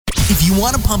If you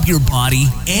want to pump your body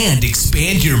and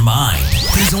expand your mind,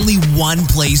 there's only one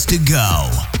place to go.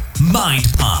 Mind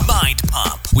Pump. Mind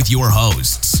Pump with your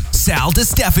hosts, Sal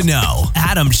DiStefano,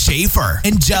 Adam Schafer,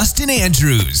 and Justin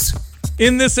Andrews.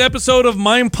 In this episode of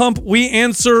Mind Pump, we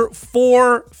answer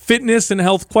 4 fitness and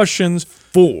health questions.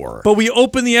 4. But we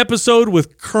open the episode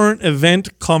with current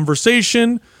event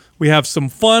conversation. We have some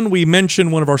fun. We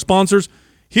mention one of our sponsors.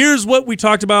 Here's what we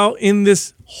talked about in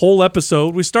this whole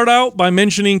episode. We start out by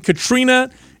mentioning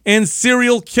Katrina and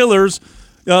serial killers.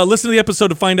 Listen to the episode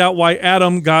to find out why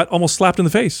Adam got almost slapped in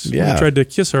the face when he tried to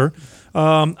kiss her.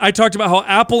 I talked about how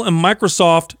Apple and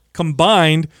Microsoft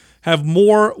combined have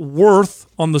more worth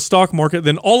on the stock market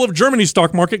than all of Germany's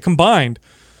stock market combined.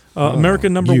 America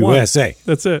number one. USA.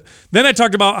 That's it. Then I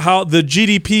talked about how the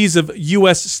GDPs of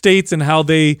U.S. states and how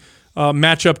they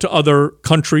match up to other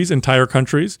countries, entire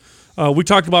countries. We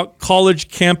talked about college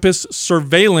campus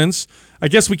surveillance. I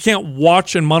guess we can't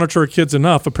watch and monitor our kids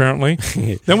enough, apparently.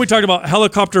 Then we talked about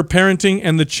helicopter parenting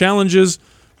and the challenges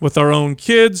with our own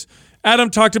kids. Adam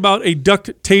talked about a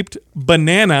duct-taped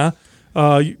banana.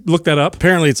 Look that up.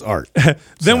 Apparently it's art.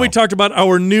 Then we talked about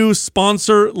our new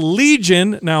sponsor,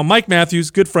 Legion. Now, Mike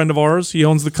Matthews, good friend of ours. He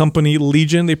owns the company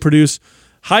Legion. They produce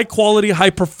high-quality,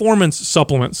 high-performance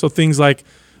supplements. So things like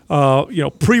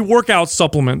pre-workout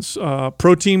supplements,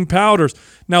 protein powders.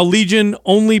 Now, Legion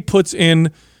only puts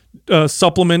in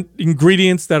supplement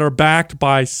ingredients that are backed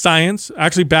by science,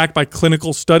 actually backed by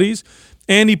clinical studies,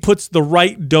 and he puts the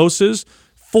right doses,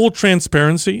 full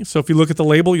transparency. So if you look at the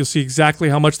label, you'll see exactly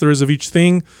how much there is of each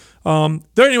thing.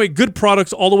 Anyway, good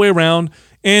products all the way around,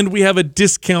 and we have a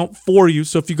discount for you.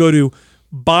 So if you go to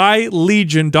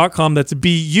buylegion.com, that's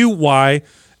BUYLEGION,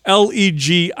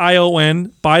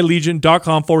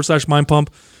 buylegion.com/mindpump,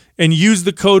 and use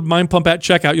the code mindpump at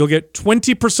checkout. You'll get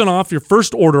 20% off your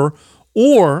first order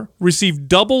or receive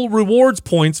double rewards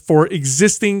points for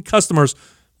existing customers.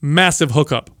 Massive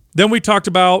hookup. Then we talked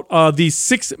about the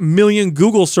 6 million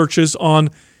Google searches on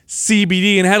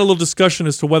CBD and had a little discussion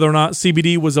as to whether or not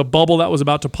CBD was a bubble that was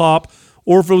about to pop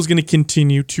or if it was going to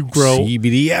continue to grow.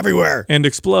 CBD everywhere. And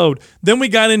explode. Then we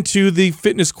got into the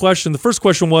fitness question. The first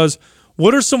question was,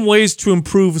 what are some ways to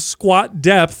improve squat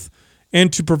depth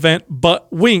and to prevent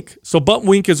butt wink? So butt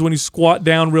wink is when you squat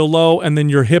down real low and then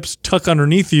your hips tuck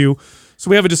underneath you. So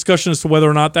we have a discussion as to whether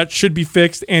or not that should be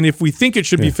fixed, and if we think it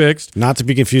should be fixed. Not to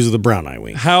be confused with the brown eye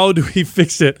wink. How do we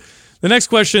fix it? The next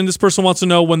question, this person wants to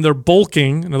know when they're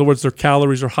bulking, in other words, their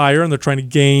calories are higher and they're trying to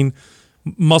gain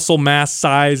muscle mass,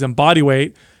 size, and body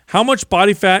weight, how much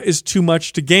body fat is too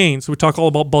much to gain? So we talk all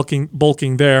about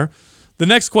bulking there. The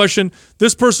next question,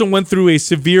 this person went through a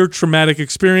severe traumatic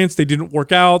experience. They didn't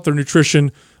work out. Their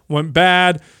nutrition went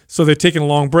bad, so they've taken a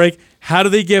long break. How do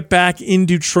they get back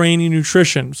into training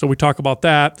nutrition? So we talk about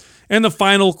that. And the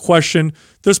final question,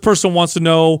 this person wants to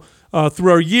know,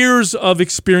 through our years of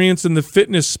experience in the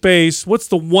fitness space, what's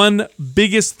the one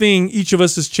biggest thing each of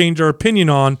us has changed our opinion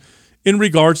on in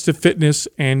regards to fitness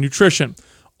and nutrition?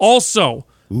 Also,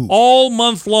 all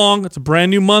month long, it's a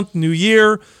brand new month, new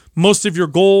year. Most of your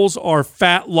goals are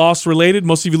fat loss related.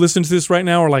 Most of you listening to this right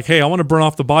now are like, hey, I want to burn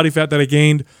off the body fat that I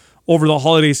gained over the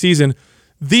holiday season.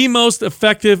 The most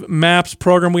effective MAPS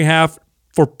program we have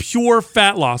for pure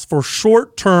fat loss, for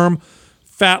short-term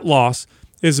fat loss,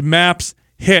 is MAPS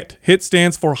HIIT. HIIT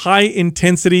stands for High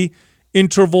Intensity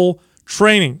Interval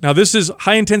Training. Now, this is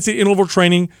high intensity interval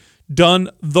training done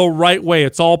the right way.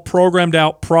 It's all programmed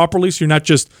out properly, so you're not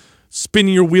just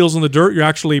spinning your wheels in the dirt. You're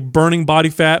actually burning body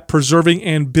fat, preserving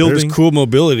and building. There's cool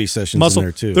mobility sessions muscle in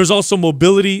there too. There's also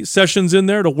mobility sessions in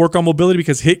there to work on mobility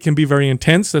because HIIT can be very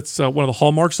intense. That's one of the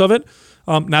hallmarks of it.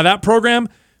 Now that program,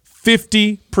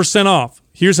 50% off.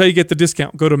 Here's how you get the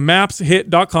discount. Go to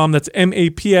mapshiit.com. That's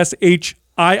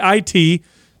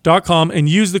MAPSHIIT.com and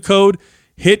use the code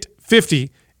HIIT50,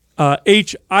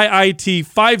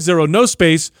 HIIT50, no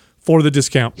space, for the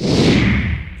discount.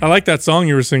 I like that song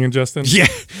you were singing, Justin. Yeah.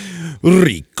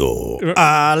 Rico,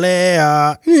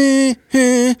 alea,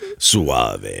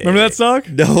 suave. Remember that song?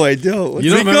 No, I don't.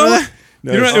 You don't remember that?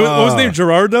 No, what was his name?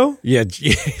 Gerardo? Yeah,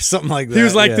 something like that. He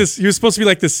was like this. He was supposed to be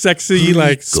like this sexy,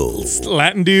 like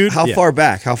Latin dude. How far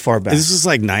back? How far back? This is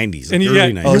like 90s, And early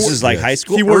yeah, 90s. Oh, this is like high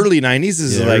school? He wore- Early 90s? This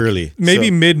is like early. Maybe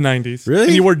mid 90s. Really?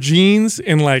 And he wore jeans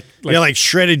and like like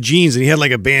shredded jeans, and he had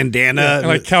like a bandana. and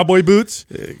like cowboy boots.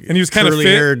 And he was kind of curly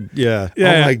fit. haired. Yeah.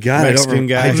 Yeah. Oh my God. Mexican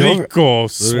guy. I don't, Rico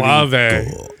Suave. Yeah.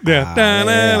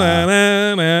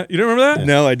 Da-na-na-na-na. You don't remember that?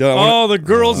 no, I don't. Oh, the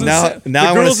girls in, Now- the now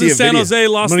I wanna girls see in a San video. Jose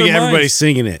I'm lost gonna their get everybody minds.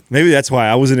 singing it. Maybe that's why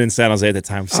I wasn't in San Jose at the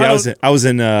time. See, I was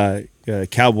in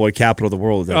cowboy capital of the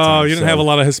world at that Oh, time. you didn't have a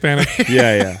lot of Hispanic.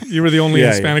 Yeah. You were the only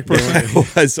Hispanic person.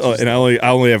 I was, and I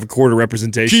only have a quarter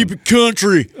representation. Keep it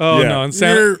country. Oh Yeah. no!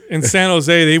 In San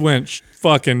Jose, they went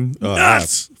fucking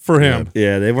nuts for him.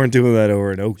 Yeah, they weren't doing that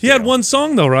over in Oakdale. He had one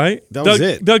song though, right? That Doug, was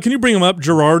it. Doug, can you bring him up?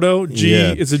 Gerardo.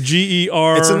 Yeah. It's a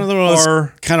G-E-R. It's another one of those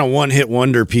kind of one-hit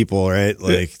wonder people, right?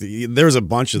 Like there was a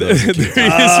bunch of those. There he is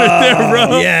right there,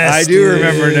 bro. Yes, I do dude.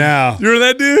 remember now. You remember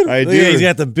that dude? I do. Yeah, he's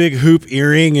got the big hoop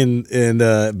earring and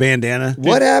bandana.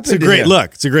 What happened It's a to great him?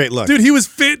 look. It's a great look. Dude, he was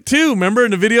fit too. Remember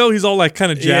in the video, he's all like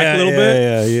kind of jacked a little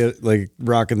bit. Yeah, like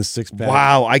rocking the six-pack.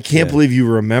 Wow, I can't believe you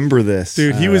remember this.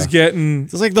 Dude, he was getting.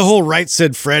 It's like the whole Right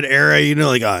Said Fred era, you know,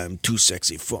 like I'm too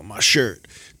sexy for my shirt.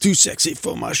 Too sexy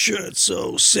for my shirt,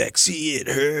 so sexy it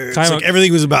hurts. Time Like out.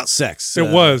 everything was about sex. It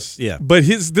was. Yeah. But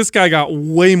this guy got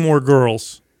way more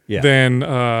girls Yeah. than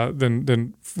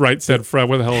Right Said Fred.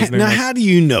 What the hell is his name? Now, was? how do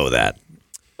you know that?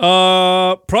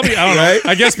 Probably, I don't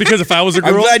know. I guess because if I was a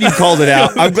girl. I'm glad you called it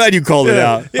out. I'm glad you called it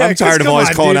out. Yeah, I'm tired 'cause of come always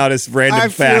on, calling dude. out his random I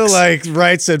facts. feel like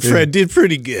Right Said Fred did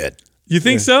pretty good. You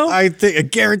think so? I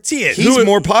guarantee it. He's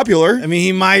more popular. I mean,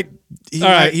 he might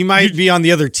right, be on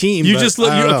the other team. You but just I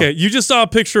look. don't know. Okay, you just saw a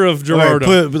picture of All right,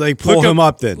 Gerardo. pull Look him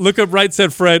up then. Look up Right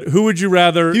Said Fred. Who would you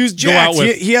rather He was go out jacked.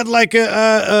 with? He had like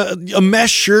a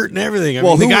mesh shirt and everything. I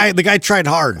Well, mean, who- the guy tried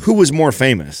hard. Who was more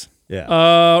famous?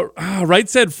 Yeah, Right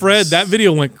Said Fred. That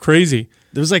video went crazy.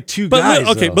 there was like two But guys.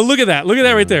 look, okay, though. but look at that. Look at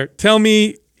that right there. Tell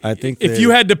me, I think if they-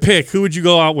 you had to pick, who would you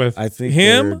go out with? I think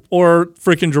him they're- or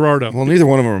freaking Gerardo. Well, neither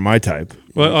one of them are my type.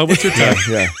 What's your type?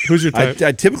 Yeah. Who's your I, type?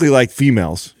 I typically like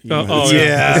females. Oh,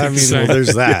 yeah, I mean, well,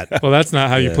 there's that. Well, that's not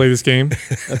how you play this game.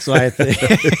 That's why I think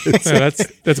Yeah,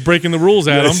 that's breaking the rules,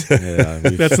 Adam. yeah, I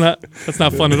mean, That's not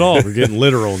fun at all. we're getting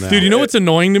literal now. Dude, you know what's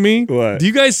annoying to me? What? Do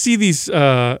you guys see these?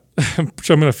 I'm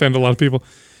sure I'm going to offend a lot of people.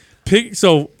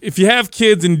 So if you have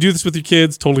kids and you do this with your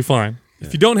kids, totally fine.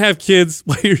 If you don't have kids,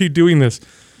 why are you doing this?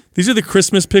 These are the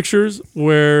Christmas pictures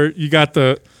where you got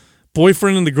the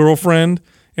boyfriend and the girlfriend,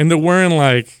 and they're wearing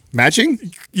like Matching?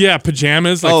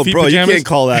 pajamas. Like Oh, feet bro, pajamas. you can't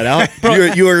call that out.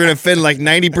 you are going to offend like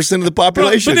 90% of the Bro,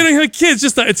 population. but they don't have kids.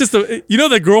 It's just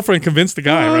that girlfriend convinced the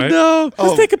guy, right? no.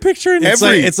 Let's take a picture. And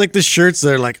It's like the shirts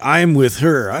that are like, I'm with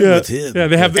her, I'm with him. Yeah,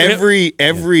 they have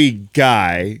Every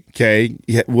guy, okay,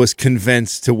 was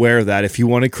convinced to wear that if you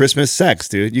wanted Christmas sex,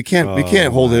 dude. You can't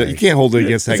hold it. You can't hold it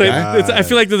against that It's guy. like, I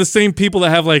feel like they're the same people that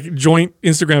have like joint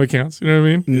Instagram accounts. You know what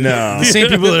I mean? No. The same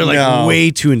people that are like No.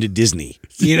 way too into Disney.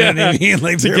 You know what I mean?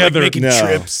 Like they're like Together. making No.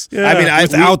 trips. I mean,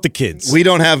 without the kids. We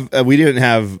don't have we didn't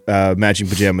have matching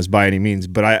pajamas by any means,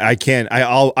 but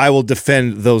I will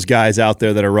defend those guys out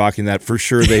there that are rocking that. For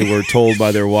sure they were told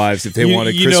by their wives if they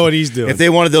wanted you know what he's doing. If they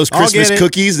wanted those I'll Christmas get it.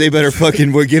 cookies, they better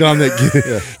fucking get on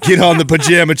the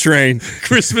pajama train.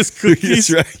 Christmas cookies.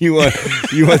 That's right.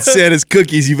 You want Santa's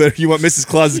cookies, you want Mrs.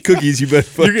 Claus's cookies, you better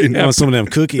fucking I want some of them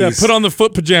cookies. Yeah, put on the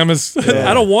foot pajamas.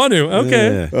 I don't want to.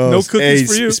 Okay. Yeah. No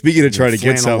cookies for you. Speaking of trying to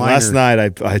get Flannel some, last liner.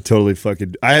 night I totally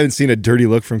I haven't seen a dirty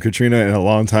look from Katrina in a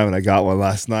long time, and I got one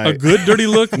last night. A good dirty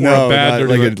look or No, a bad not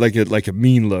dirty look? like a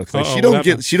mean look. Like Uh-oh, she what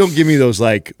happened? she don't give me those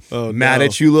like mad no.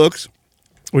 at you looks.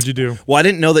 What'd you do? Well, I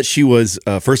didn't know that she was.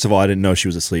 First of all, I didn't know she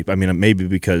was asleep. I mean, maybe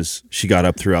because she got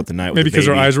up throughout the night. Maybe with the because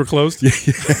her baby. eyes were closed?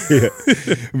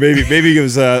 Maybe it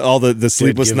was all the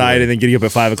sleepless giveaway. night and then getting up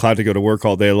at 5 o'clock to go to work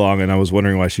all day long, and I was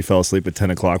wondering why she fell asleep at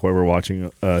 10 o'clock while we were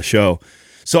watching a show.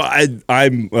 So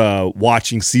I'm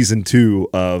watching season 2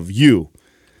 of You.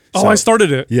 Oh, I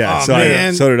started it. Yeah, Oh, so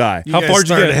man. so did I. You How guys far did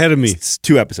you started get? ahead of me. It's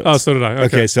 2 episodes. Oh, so did I.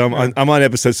 Okay. So I'm on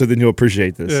episode, so then you'll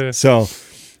appreciate this. Yeah. So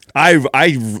I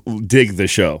dig the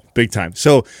show big time.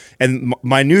 So and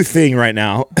my new thing right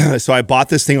now. So I bought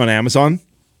this thing on Amazon.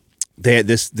 They had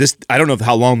this. I don't know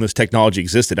how long this technology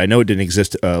existed. I know it didn't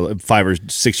exist 5 or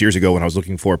 6 years ago when I was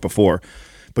looking for it before.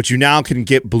 But you now can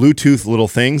get Bluetooth little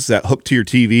things that hook to your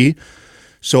TV,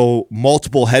 so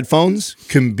multiple headphones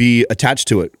can be attached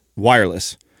to it,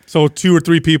 wireless. So 2 or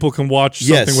 3 people can watch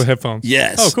something with headphones.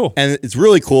 Yes. Oh, cool. And it's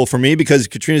really cool for me because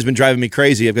Katrina's been driving me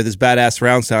crazy. I've got this badass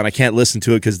surround sound. I can't listen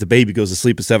to it because the baby goes to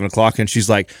sleep at 7 o'clock and she's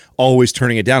like always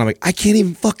turning it down. I'm like, I can't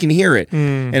even fucking hear it.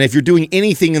 And if you're doing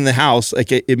anything in the house, like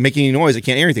it making any noise, I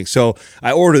can't hear anything. So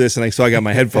I order this and so I got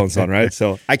my headphones on, right?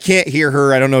 So I can't hear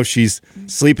her. I don't know if she's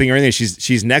sleeping or anything.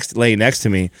 She's laying next to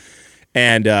me.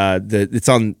 And it's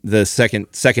on the second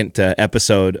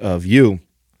episode of You.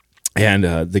 And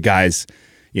the guys,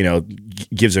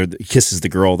 kisses the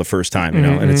girl the first time,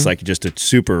 and it's like just a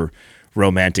super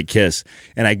romantic kiss.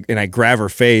 And I grab her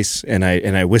face and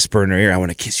I whisper in her ear, I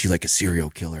want to kiss you like a serial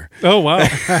killer. Oh, wow.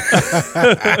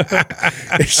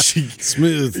 She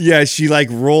Smooth. Yeah, she like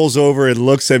rolls over and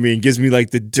looks at me and gives me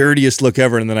like the dirtiest look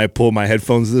ever. And then I pull my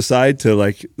headphones to the side to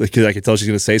like, because I could tell she's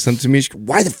going to say something to me. She goes,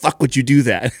 why the fuck would you do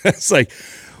that? It's like,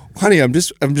 honey, I'm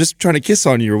just trying to kiss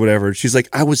on you or whatever. She's like,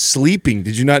 I was sleeping.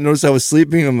 Did you not notice I was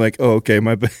sleeping? I'm like, oh, okay,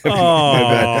 my bad. My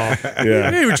bad.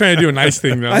 Yeah. You were trying to do a nice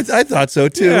thing, though. I thought so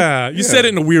too. Yeah, you said it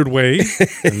in a weird way.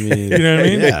 I mean, You know what I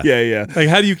mean? Yeah. Like,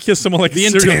 how do you kiss someone like The a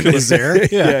serial intent killer? is there.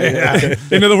 Yeah.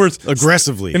 In other words,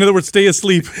 Aggressively. stay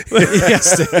asleep.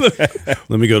 Yes.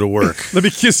 Let me go to work. Let me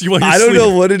kiss you while you're I don't sleeping.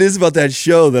 know what it is about that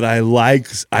show that I like.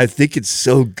 I think it's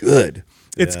so good.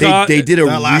 It's got They did a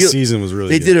That last real- season was really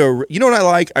They good. did a. You know what I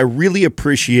like? I really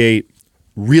appreciate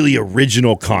really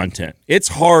original content. It's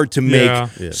hard to make Yeah.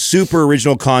 super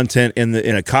original content in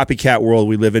a copycat world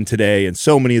we live in today, and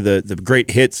so many of the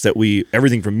great hits that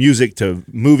everything from music to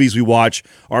movies we watch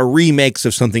are remakes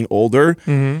of something older.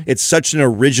 It's such an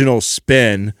original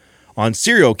spin on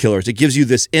serial killers. It gives you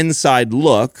this inside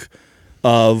look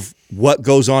of what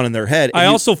goes on in their head. I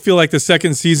also feel like the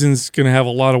second season's going to have a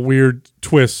lot of weird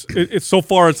twists. It's so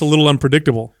far it's a little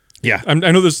unpredictable. Yeah. I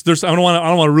know there's I don't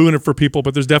want to ruin it for people,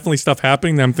 but there's definitely stuff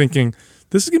happening that I'm thinking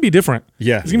this is going to be different.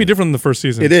 Yeah. It's going to be different than the first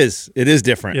season. It is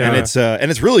different, Yeah. and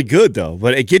it's really good though.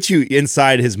 But it gets you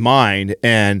inside his mind,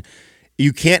 and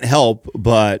you can't help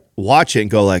but watch it and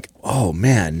go like, "Oh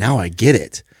man, now I get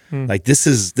it." Like this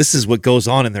is what goes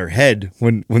on in their head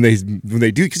when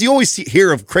they do, because you always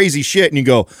hear of crazy shit and you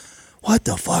go, "What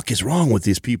the fuck is wrong with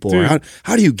these people?" Or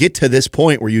how do you get to this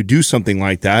point where you do something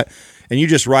like that and you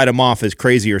just write them off as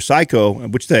crazy or psycho,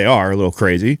 which they are a little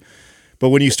crazy. But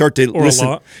when you start to Or listen, a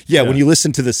lot. when you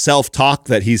listen to the self-talk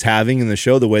that he's having in the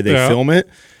show, the way they film it,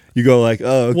 you go like,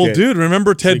 "Oh, okay." Well, dude,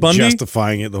 remember Ted Like Bundy?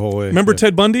 justifying it the whole way. Remember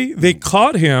Ted Bundy? They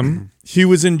caught him. He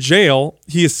was in jail.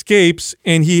 He escapes,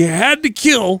 and he had to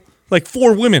kill like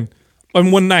 4 women on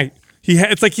one night.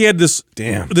 It's like he had this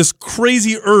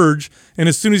crazy urge, and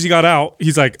as soon as he got out,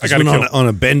 he's like, I gotta kill. on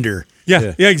a bender.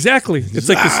 Yeah, exactly. It's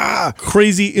like this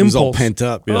crazy impulse. He was all pent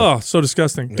up. Yeah. Oh, so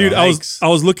disgusting, dude. Yikes. I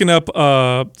was looking up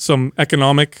some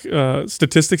economic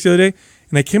statistics the other day,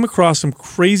 and I came across some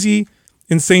crazy,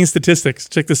 insane statistics.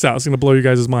 Check this out; it's going to blow you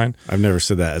guys' mind. I've never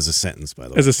said that as a sentence, by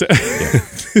the way. As a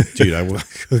Dude, I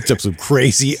looked up some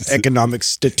crazy economic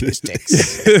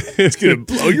statistics. It's gonna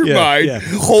blow your Yeah, mind. yeah.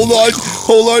 Hold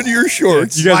on to your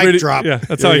shorts. you guys Mic ready? drop. Yeah,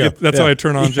 that's Here how I we get. go. That's how I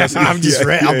turn on Jesse. I'm just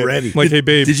ready. I'm ready. I'm like, hey,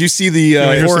 babe. Did you see the?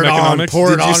 wanna hear Pour some it on. economics? Pour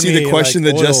it Did you on see me the question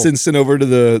like that oil. Justin sent over to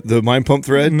the Mind Pump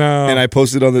thread? No. And I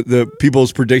posted on the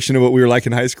people's prediction of what we were like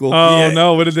in high school. Oh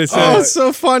no! What did they say? Oh, it's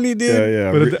so funny, dude.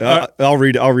 yeah. But it- I'll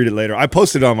read it later. I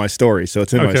posted it on my story, so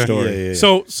it's in my Okay. story. Yeah.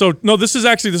 So no, this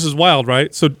is wild,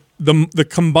 right? So the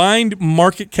combined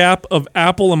market cap of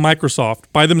Apple and Microsoft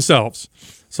by themselves,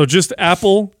 so just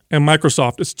Apple and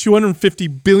Microsoft, is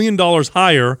 $250 billion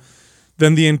higher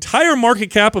than the entire market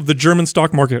cap of the German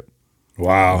stock market.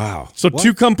 Wow. So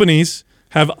two companies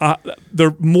have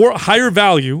they're higher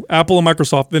value, Apple and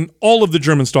Microsoft, than all of the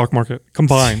German stock market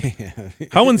combined.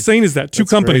 How insane is that? Two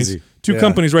companies, crazy. two Yeah.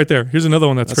 companies right there. Here's another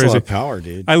one that's That's a crazy. lot of power,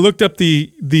 dude. I looked up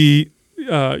the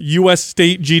U.S.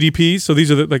 state GDP. So these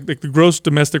are the gross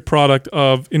domestic product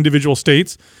of individual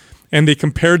states, and they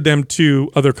compared them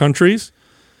to other countries.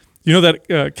 You know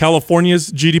that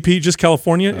California's GDP, just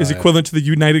California, is equivalent to the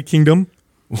United Kingdom.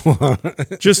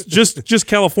 just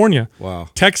California. Wow.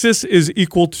 Texas is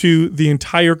equal to the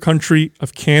entire country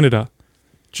of Canada.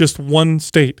 Just one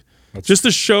state. Just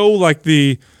to show like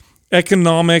the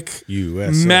economic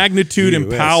USA. magnitude and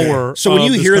USA. power. So when of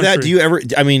you this hear that, country. do you ever?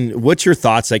 I mean, what's your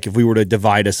thoughts? Like, if we were to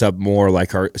divide us up more,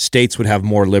 like our states would have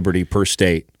more liberty per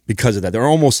state because of that. They're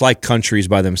almost like countries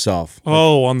by themselves.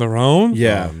 Oh, on their own?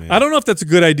 Yeah. I don't know if that's a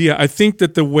good idea. I think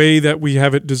that the way that we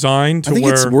have it designed to I think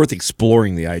where it's worth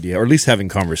exploring the idea, or at least having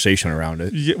conversation around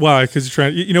it. yeah, why? Because you're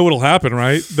trying. You know what'll happen,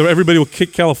 right? Everybody will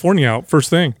kick California out first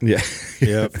thing. Yeah.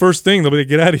 Yeah. First thing, they'll be like,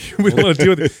 get out of here. We don't want to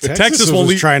deal with it. Texas will was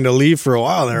leave. trying to leave for a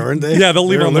while there, weren't they? Yeah, they'll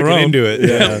leave They were on their looking own. into it.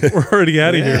 Yeah. We're already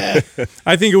out of here.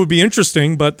 I think it would be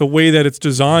interesting, but the way that it's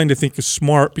designed, I think, is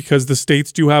smart because the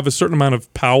states do have a certain amount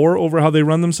of power over how they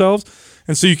run themselves,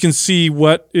 and so you can see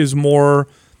what is more,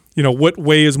 what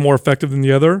way is more effective than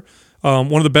the other.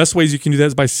 One of the best ways you can do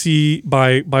that is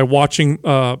by watching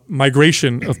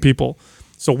migration of people.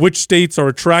 So which states are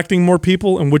attracting more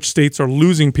people and which states are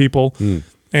losing people.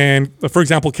 And for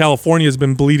example, California has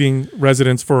been bleeding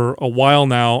residents for a while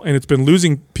now, and it's been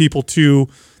losing people to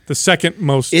the second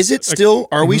most. Is it still?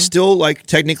 Are we still like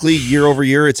technically year over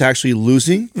year? It's actually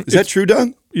losing. Is that true,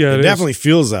 Doug? Yeah, It is. definitely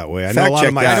feels that way. I know Fact a lot check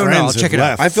of my that. I don't know. friends I'll check have it out.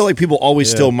 left. I feel like people always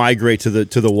still migrate to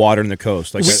the water and the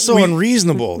coast. Like it's so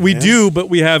unreasonable. We man. do, but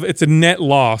it's a net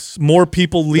loss. More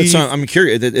people leave. I'm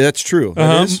curious. That's true.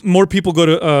 That is. More people go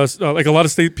to like a lot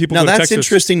of state people. Now go to that's Texas.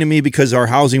 interesting to me because our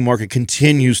housing market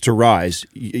continues to rise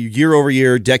year over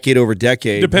year, decade over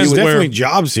decade. Depends There's where. definitely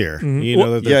jobs here. You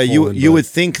know, that Yeah, they're you pulling, you but- would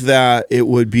think that it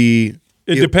would be.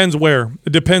 It depends where.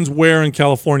 It depends where in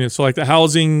California. So like the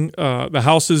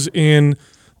houses in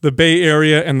the Bay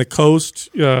Area and the coast,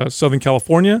 Southern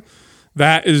California,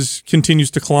 that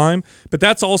continues to climb. But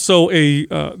that's also a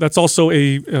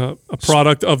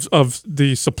product of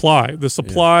the supply. The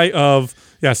supply of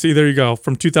see, there you go.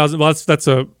 From 2000. Well,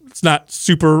 it's not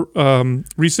super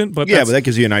recent, but Yeah, but that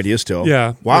gives you an idea still.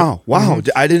 Yeah. Wow.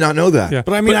 I did not know that. Yeah.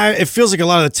 But I mean, it feels like a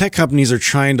lot of the tech companies are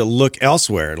trying to look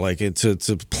elsewhere, like to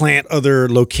plant other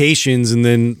locations, and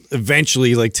then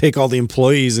eventually like take all the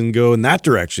employees and go in that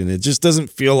direction. It just doesn't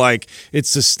feel like it's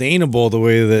sustainable the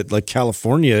way that like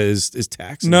California is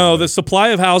taxing. No, it. the supply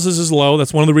of houses is low.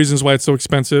 That's one of the reasons why it's so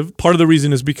expensive. Part of the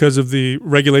reason is because of the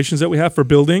regulations that we have for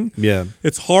building. Yeah.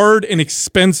 It's hard and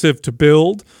expensive to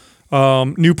build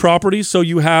new properties. So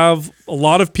you have a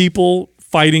lot of people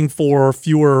fighting for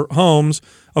fewer homes.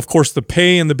 Of course, the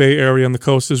pay in the Bay Area and the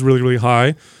coast is really, really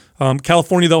high.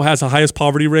 California, though, has the highest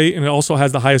poverty rate, and it also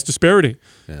has the highest disparity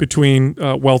between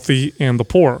wealthy and the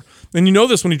poor. And you know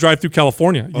this when you drive through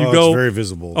California. You go it's very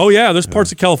visible. Oh yeah, there's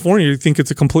parts of California you think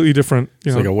it's a completely different.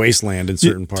 It's like a wasteland in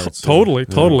certain parts. Totally.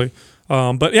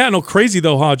 But yeah, no, crazy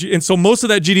though, huh? And so most of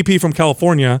that GDP from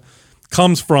California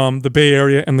comes from the Bay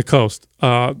Area and the coast.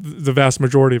 The vast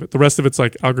majority of it. The rest of it's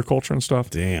like agriculture and stuff.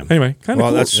 Damn. Anyway, kind of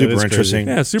Well, cool. that's super is interesting.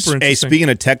 crazy. Yeah, super Hey, interesting. speaking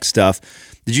of tech stuff,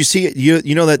 did you see?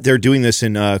 You know that they're doing this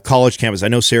in college campus. I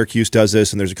know Syracuse does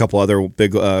this, and there's a couple other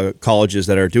big colleges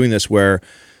that are doing this where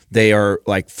they are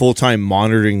like full-time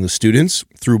monitoring the students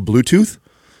through Bluetooth.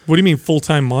 What do you mean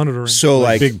full-time monitoring? So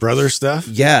like Big Brother stuff.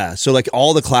 yeah, so like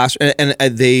all the class, and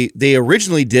they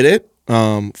originally did it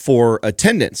for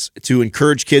attendance to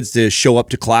encourage kids to show up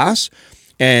to class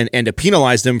and to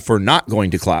penalize them for not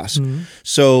going to class.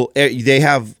 So they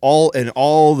have all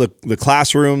the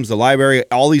classrooms, the library,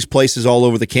 all these places all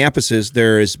over the campuses.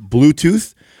 There is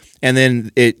Bluetooth, and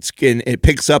then it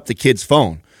picks up the kid's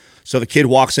phone. So the kid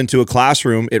walks into a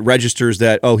classroom, it registers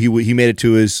that he made it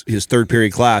to his third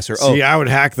period class, or See, I would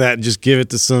hack that and just give it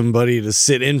to somebody to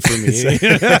sit in for me.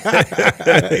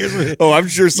 I'm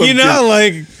sure some You know,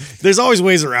 like there's always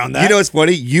ways around that. You know, it's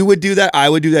funny. You would do that. I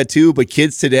would do that too. But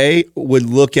kids today would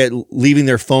look at leaving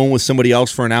their phone with somebody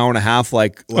else for an hour and a half.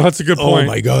 Like that's a good oh point.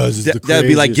 my god, this is the that'd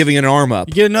be like craziest. giving an arm up.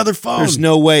 You get another phone. There's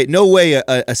no way a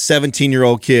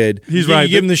 17-year-old kid. He's You right.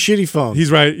 give him the shitty phone.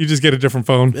 He's right. You just get a different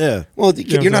phone. yeah. Well,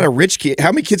 you're not a rich kid.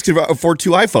 How many kids can afford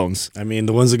 2 iPhones? I mean,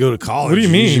 the ones that go to college. What do you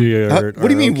mean? usually are- What do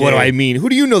you mean? are What do okay. I mean? Who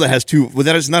do you know that has 2? Well,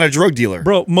 that is not a drug dealer.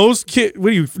 Bro, most kids, what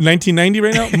are you, 1990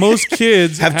 right now? Most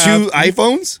kids have 2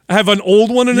 iPhones? have an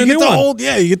old one and You a get new the one. old,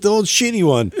 you get the old shitty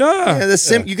one. Yeah.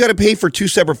 Yeah, you got to pay for 2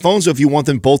 separate phones if you want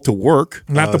them both to work.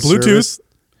 Not the Bluetooth. service.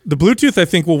 The Bluetooth, I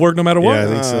think, will work no matter what. Yeah, I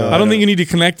think so. I don't think you need to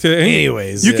connect to any.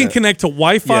 Anyways, you yeah. can connect to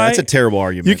Wi-Fi. Yeah, that's a terrible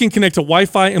argument. You can connect to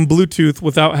Wi-Fi and Bluetooth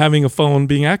without having a phone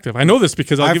being active. I know this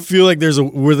because I feel like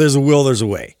where there's a will, there's a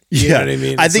way. You know what I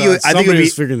mean? I think So it would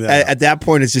somebody's be figuring that out. at that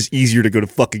point. It's just easier to go to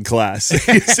fucking class.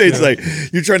 It's like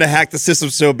you're trying to hack the system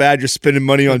so bad you're spending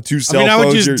money on 2 cell I mean, I phones.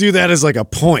 would just You're- do that as like a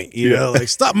point, you know, like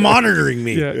stop monitoring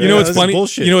me. Yeah, you know what's this is funny?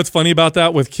 bullshit. You know what's funny about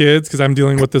that with kids because I'm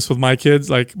dealing with this with my kids.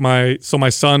 Like my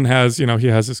son has, he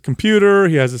has his computer,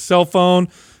 he has his cell phone.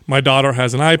 My daughter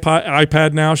has an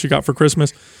iPad now. She got for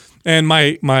Christmas, and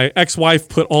my ex-wife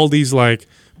put all these like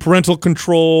parental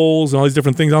controls and all these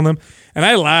different things on them, and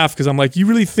I laugh because I'm like, you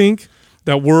really think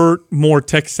that we're more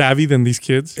tech savvy than these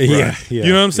kids? Yeah. You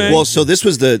know what I'm saying? Well, so this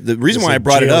was the reason Just why I like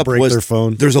brought it up jailbreak was their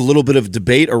phone. there's a little bit of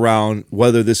debate around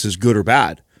whether this is good or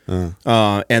bad.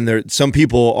 And some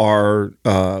people are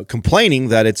complaining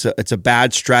that it's a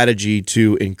bad strategy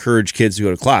to encourage kids to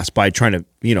go to class by trying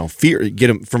to get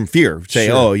them from fear. Say,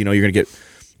 Sure. you're going to get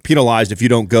penalized if you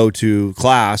don't go to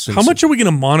class. And How much are we going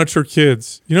to monitor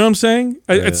kids? You know what I'm saying?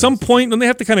 At some point, don't they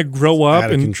have to kind of grow up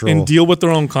Out of control. and deal with their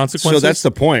own So consequences? that's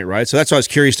the point, right? So that's why I was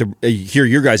curious to hear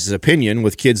your guys' opinion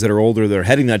with kids that are older that are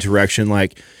heading that direction.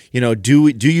 Like, do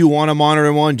you want to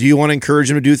monitor one? Do you want to encourage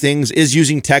them to do things? Is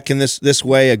using tech in this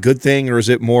way a good thing, or is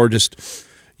it more just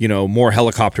more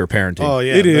helicopter parenting? Oh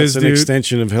yeah, It that's is, an dude.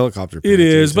 extension of helicopter. It parenting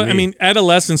is, to but I me. mean,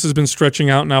 adolescence has been stretching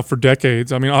out now for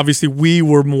decades. I mean, obviously, we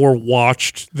were more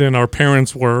watched than our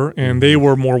parents were, and they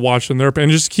were more watched than their and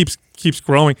it just keeps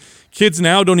growing. Kids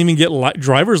now don't even get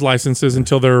driver's licenses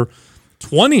until they're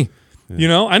 20. You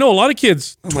know, I know a lot of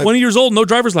kids, 20 years old, no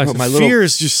driver's license. Fear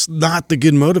is just not the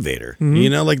good motivator. You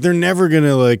know, like they're never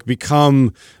gonna like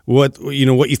become what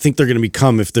you think they're gonna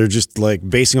become if they're just like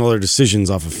basing all their decisions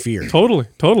off of fear. Totally.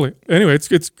 Anyway,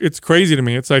 it's crazy to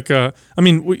me. It's like,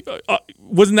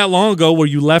 wasn't that long ago where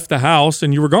you left the house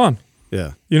and you were gone.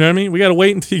 Yeah. You know what I mean? We got to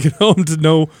wait until you get home to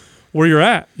know where you're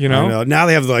at, you know? I know. Now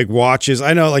they have like watches.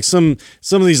 I know like some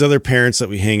of these other parents that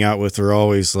we hang out with are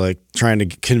always like trying to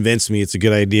convince me it's a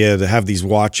good idea to have these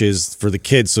watches for the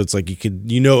kids. So it's like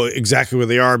you know exactly where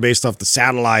they are based off the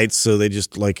satellites. So they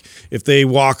just like if they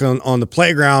walk on the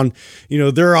playground, you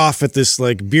know, they're off at this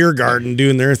like beer garden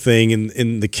doing their thing,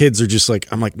 and the kids are just like,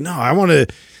 I'm like, no, I want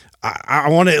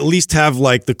to at least have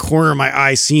like the corner of my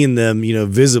eye seeing them, you know,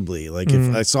 visibly. Like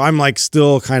so I'm like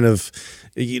still kind of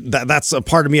that's a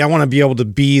part of me. I want to be able to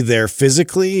be there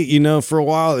physically, you know, for a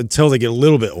while until they get a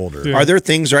little bit older. Yeah. Are there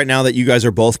things right now that you guys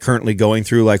are both currently going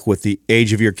through, like with the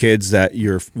age of your kids, that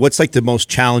what's like the most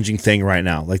challenging thing right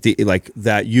now? Like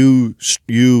that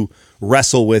you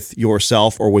wrestle with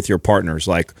yourself or with your partners,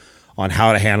 like on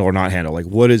how to handle or not handle? Like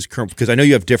what is current, because I know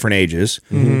you have different ages.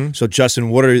 So Justin,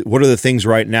 what are the things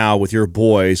right now with your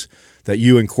boys that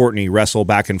you and Courtney wrestle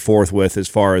back and forth with as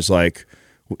far as like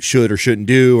should or shouldn't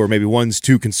do, or maybe one's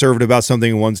too conservative about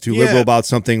something and one's too liberal about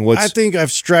something? I think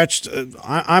I've stretched.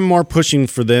 I'm more pushing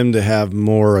for them to have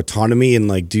more autonomy and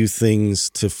like do things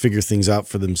to figure things out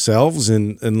for themselves.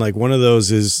 And like one of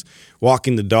those is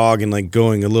walking the dog and like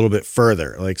going a little bit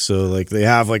further. Like, so like they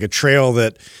have like a trail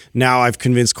that now I've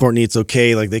convinced Courtney it's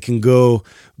okay. Like they can go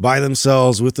by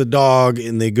themselves with the dog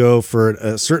and they go for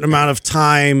a certain amount of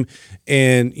time.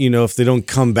 And, you know, if they don't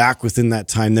come back within that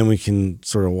time, then we can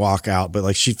sort of walk out. But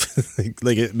like she,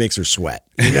 like it makes her sweat.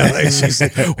 You know, like she's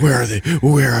like, where are they?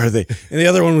 Where are they? And the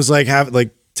other one was like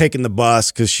taking the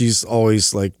bus because she's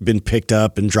always like been picked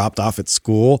up and dropped off at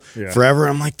school forever.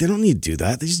 I'm like, they don't need to do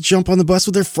that. They just jump on the bus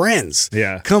with their friends.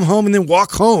 Yeah. Come home and then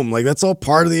walk home. Like that's all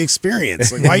part of the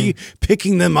experience. Like why are you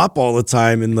picking them up all the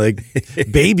time and like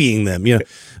babying them? You know.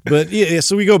 But yeah,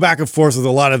 so we go back and forth with a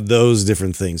lot of those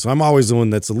different things. So I'm always the one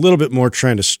that's a little bit more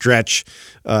trying to stretch,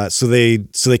 so they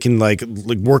can like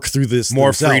work through this more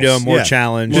themselves. freedom, more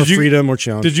challenge, more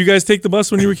challenge. Did you guys take the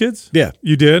bus when you were kids? Yeah,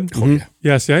 you did.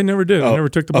 Yeah, see, I never did. I never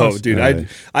took the bus. Oh, dude,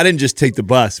 I didn't just take the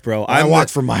bus, bro. I walked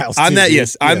for miles. I'm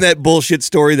that bullshit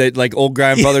story that like old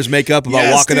grandfathers make up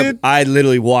about walking up. I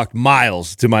literally walked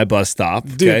miles to my bus stop.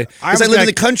 Okay, because I live in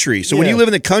the country. So when you live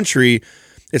in the country,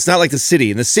 it's not like the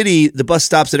city. In the city, the bus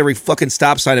stops at every fucking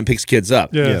stop sign and picks kids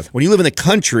up. Yeah. When you live in the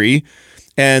country,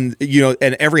 and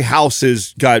and every house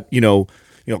has got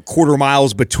quarter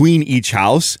miles between each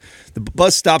house, the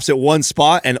bus stops at one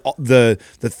spot, and the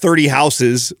 30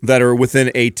 houses that are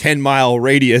within a 10-mile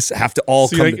radius have to all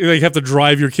come. You have to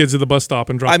drive your kids to the bus stop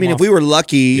and drop. them if off. we were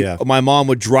lucky, my mom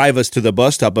would drive us to the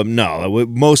bus stop, but no,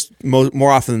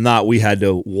 more often than not, we had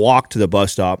to walk to the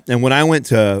bus stop. And when I went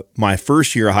to my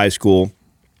first year of high school,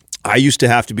 I used to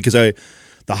have to, because the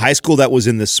high school that was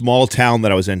in the small town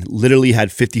that I was in literally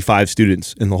had 55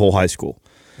 students in the whole high school.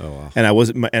 Oh wow!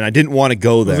 And I didn't want to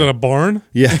go there. Was it a barn?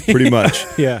 Yeah, pretty much.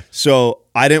 Yeah. So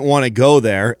I didn't want to go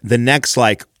there. The next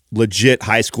like legit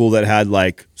high school that had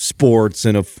like sports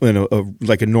and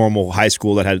a normal high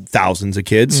school that had thousands of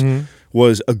kids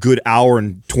was a good hour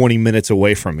and 20 minutes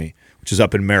away from me, which is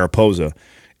up in Mariposa.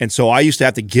 And so I used to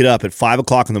have to get up at 5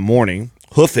 o'clock in the morning,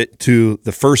 hoof it to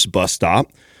the first bus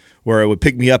stop, where it would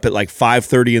pick me up at like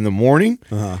 5:30 in the morning,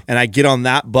 and I'd get on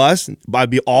that bus. I'd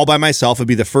be all by myself. It'd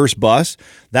be the first bus.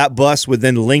 That bus would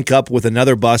then link up with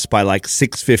another bus by like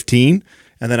 6:15,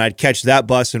 and then I'd catch that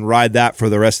bus and ride that for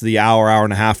the rest of the hour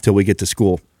and a half till we get to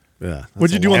school. Yeah.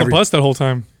 What'd you do on the bus that whole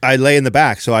time? I lay in the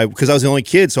back, because I was the only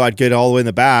kid, so I'd get all the way in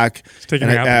the back,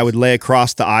 and I would lay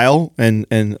across the aisle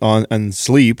and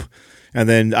sleep. And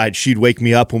then she'd wake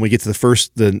me up when we get to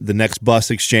the next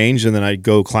bus exchange, and then I'd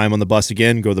go climb on the bus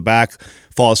again, go to the back,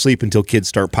 fall asleep until kids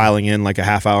start piling in like a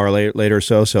half hour later or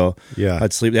so. So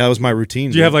I'd sleep. That was my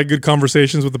routine. Do you have like good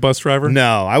conversations with the bus driver?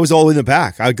 No, I was all in the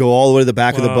back. I'd go all the way to the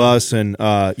back of the bus, and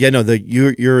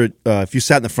you're if you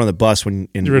sat in the front of the bus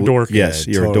you're a dork. Yes,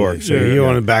 you're a dork. So you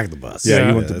want to back of the bus. Yeah,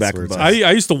 you want the back of the bus.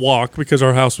 I used to walk because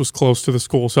our house was close to the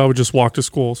school, so I would just walk to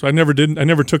school. So I never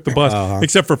took the bus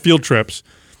except for field trips.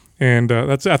 And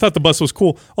I thought the bus was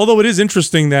cool. Although it is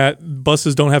interesting that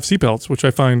buses don't have seatbelts, which I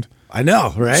find... I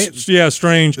know, right?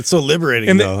 Strange. It's so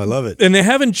liberating, though. I love it. And they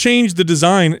haven't changed the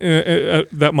design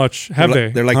that much, have they?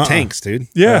 They're like tanks, dude.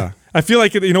 Yeah. I feel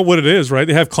like you know what it is, right?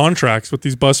 They have contracts with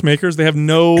these bus makers. They have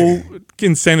no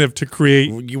incentive to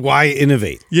create. Why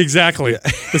innovate? Exactly.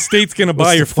 The state's going to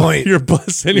buy your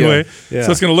bus anyway, Yeah.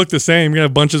 so it's going to look the same. You're going to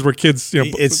have bunches where kids,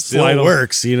 It still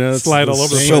works, you know. slide all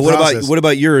over the So place. what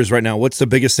about yours right now? What's the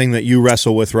biggest thing that you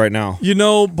wrestle with right now? You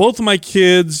know, both of my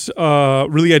kids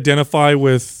really identify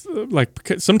with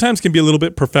sometimes can be a little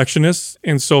bit perfectionists,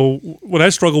 and so what I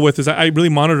struggle with is I really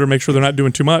monitor to make sure they're not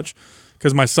doing too much.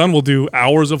 Because my son will do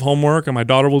hours of homework, and my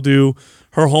daughter will do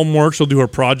her homework. She'll do her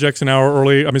projects an hour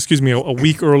early. A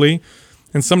week early.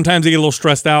 And sometimes they get a little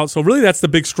stressed out. So really, that's the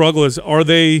big struggle: is are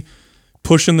they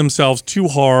pushing themselves too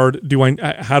hard?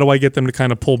 How do I get them to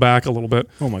kind of pull back a little bit?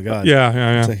 Oh my God.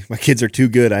 Yeah. It's like, my kids are too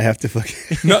good. I have to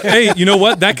fucking. No, hey, you know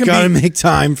what? That can Gotta be make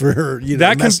time for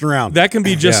messing around. That can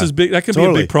be just as big. That can be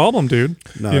a big problem, dude.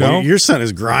 No, you know? your son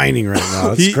is grinding right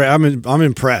now. I'm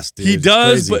impressed. Dude. He It's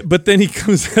does, crazy. but then he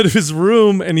comes out of his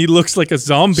room and he looks like a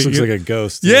zombie. Just looks like a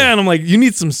ghost. Yeah, and I'm like, you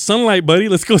need some sunlight, buddy.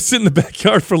 Let's go sit in the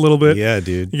backyard for a little bit. Yeah,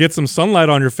 dude. You get some sunlight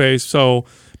on your face. So,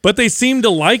 but they seem to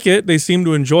like it. They seem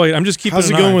to enjoy it. I'm just keeping.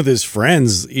 How's it going with his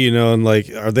friends? You know, and like,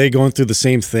 are they going through the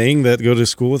same thing that go to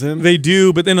school with him? They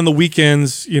do, but then on the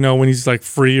weekends, you know, when he's like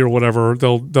free or whatever,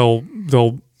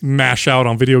 they'll mash out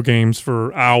on video games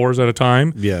for hours at a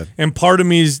time. Yeah. And part of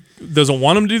me doesn't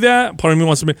want him to do that. Part of me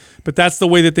wants to, but that's the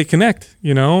way that they connect,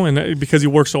 you know. And because he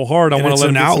works so hard, I want to let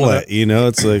him an get some of outlet. that. You know,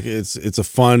 it's like it's a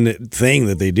fun thing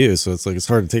that they do. So it's like it's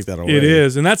hard to take that away. It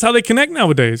is, and that's how they connect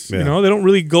nowadays. Yeah. You know, they don't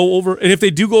really go over, and if they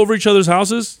do go over each other's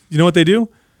houses, you know what they do?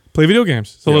 Play video games.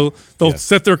 So they'll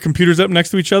set their computers up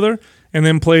next to each other and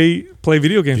then play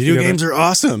video games. Video together. games are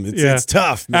awesome. It's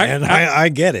tough, man. I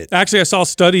get it. Actually, I saw a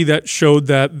study that showed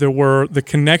that there was a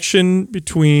connection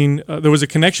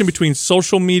between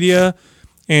social media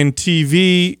and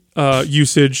TV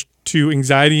usage to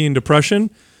anxiety and depression,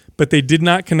 but they did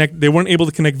not connect. They weren't able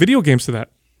to connect video games to that.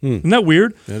 Isn't that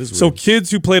weird? That is weird. So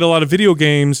kids who played a lot of video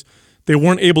games, they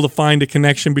weren't able to find a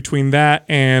connection between that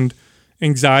and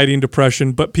anxiety and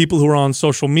depression, but people who are on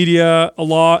social media a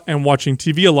lot and watching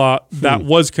TV a lot, that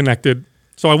was connected.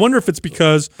 So I wonder if it's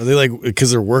because Are they like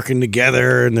because they're working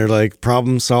together and they're like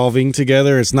problem solving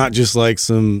together? It's not just like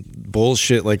some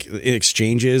bullshit like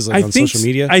exchanges like on social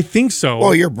media. I think so.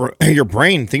 Well, your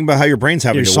brain. Think about how your brain's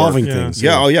having You're to solving work. things.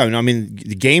 Yeah. Oh, yeah. I mean,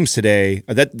 the games today.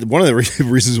 That one of the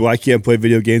reasons why I can't play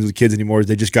video games with kids anymore is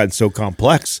they just gotten so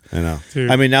complex. I know.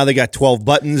 Dude. I mean, now they got 12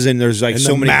 buttons and there's like And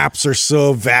so the many maps are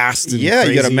so vast. And Yeah, you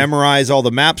got to crazy. memorize all the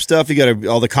map stuff. You got to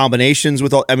all the combinations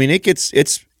with all. I mean, it's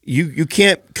you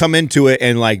can't come into it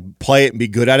and like play it and be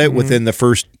good at it within the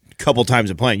first couple times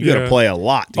of playing. You got to Yeah. play a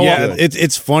lot. to Yeah, get good.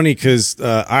 it's funny because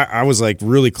I was like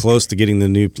really close to getting the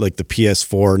new like the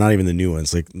PS4, not even the new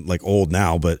ones, like old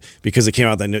now, but because it came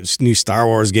out that new Star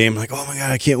Wars game, like oh my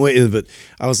god, I can't wait. But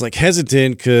I was like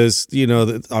hesitant because you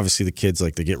know obviously the kids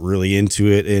like to get really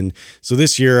into it, and so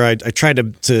this year I tried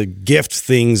to gift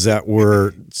things that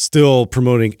were still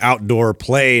promoting outdoor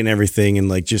play and everything, and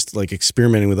like just like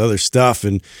experimenting with other stuff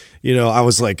and. You know, I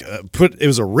was like, it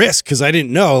was a risk because I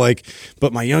didn't know. Like,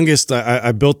 but my youngest,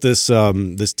 I built this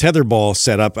this tetherball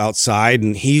setup outside,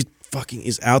 and he fucking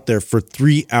is out there for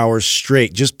 3 hours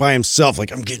straight just by himself.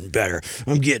 Like, I'm getting better,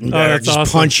 that's just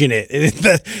awesome. punching it. And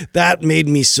that made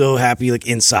me so happy. Like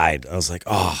inside, I was like,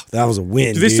 oh, that was a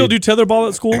win. do they still do tetherball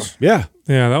at schools? Yeah,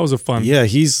 Yeah, that was a fun. yeah.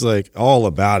 He's like all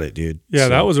about it, dude. Yeah, So-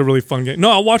 that was a really fun game. No,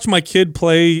 I watched my kid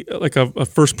play like a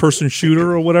first-person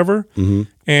shooter or whatever,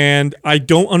 and I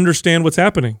don't understand what's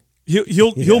happening.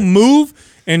 He'll move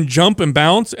and jump and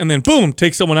bounce, and then boom,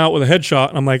 take someone out with a headshot.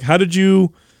 And I'm like, how did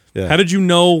you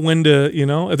know when to? You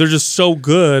know, they're just so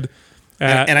good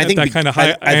at, And I think that be- kind of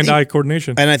I think- hand-eye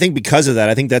coordination. And I think because of that,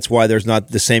 I think that's why there's not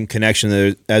the same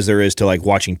connection as there is to like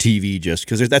watching TV, just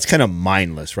because that's kind of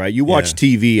mindless, right? You watch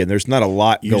TV and there's not a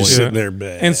lot You're going. just on. sitting there,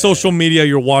 bad. And social media,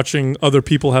 you're watching other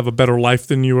people have a better life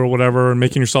than you or whatever, and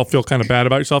making yourself feel kind of bad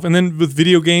about yourself. And then with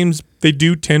video games, they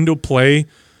do tend to play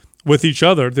with each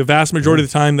other. The vast majority of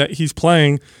the time that he's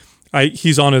playing,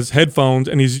 he's on his headphones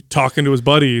and he's talking to his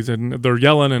buddies, and they're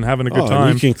yelling and having a good and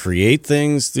time. you can create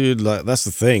things, dude. Like, that's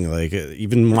the thing. Like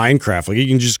even Minecraft, like you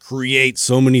can just create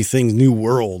so many things, new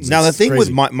worlds. Now the It's thing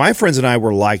crazy. with my friends and I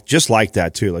were just like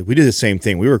that too. Like we did the same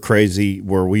thing. We were crazy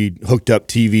where we hooked up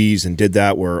TVs and did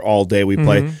that where all day we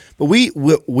played. But we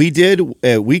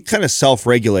kind of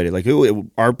self-regulated. Like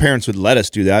our parents would let us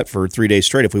do that for 3 days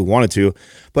straight if we wanted to.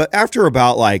 But after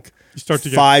about like start to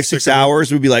get 5-6 sick of it.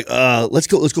 hours, we'd be like, let's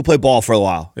go play ball for a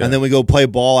while. And then we go play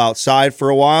ball outside for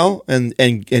a while and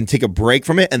take a break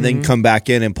from it and then come back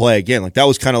in and play again. Like that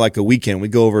was kind of like a weekend.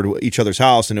 We'd go over to each other's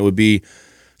house and it would be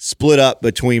split up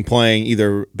between playing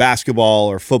either basketball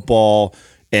or football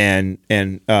and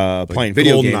playing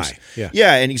video games.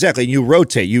 Yeah. And exactly. And you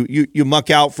rotate. You muck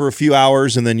out for a few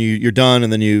hours, and then you're done,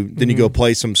 and then you go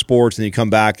play some sports, and then you come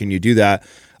back and you do that.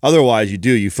 Otherwise,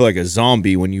 you feel like a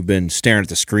zombie when you've been staring at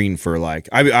the screen for like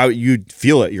you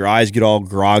feel it. Your eyes get all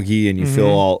groggy, and you feel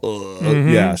all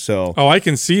yeah. So I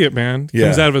can see it, man. He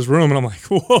comes out of his room, and I'm like,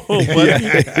 whoa,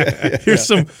 buddy.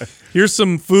 Here's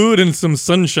some food and some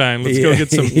sunshine. Let's go get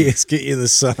some. Let's get you the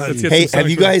sun. Hey, have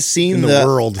you guys seen the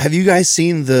world? Have you guys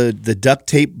seen the duct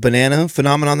tape banana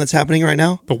phenomenon that's happening right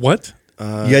now? But what?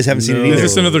 You guys haven't seen it either? Is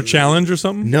this another challenge or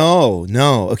something? No.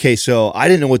 Okay, so I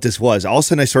didn't know what this was. All of a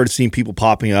sudden, I started seeing people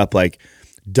popping up like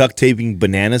duct taping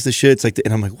bananas to shit. It's like,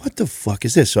 and I'm like, what the fuck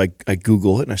is this? So I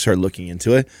Google it and I started looking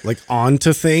into it. Like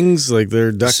onto things, like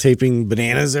they're duct taping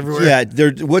bananas everywhere. Yeah,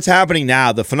 what's happening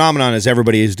now? The phenomenon is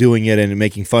everybody is doing it and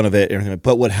making fun of it. And everything.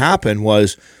 But what happened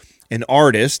was an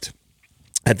artist.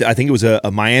 I think it was a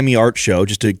Miami art show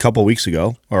just a couple weeks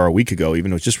ago, or a week ago,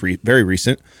 even though it's just very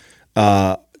recent.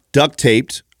 Duct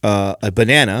taped a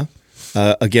banana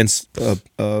against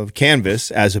a canvas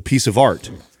as a piece of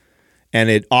art, and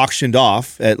it auctioned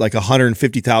off at like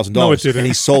 $150,000. No, it didn't. And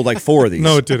he sold like 4 of these.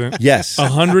 No, it didn't. Yes,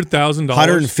 $100,000.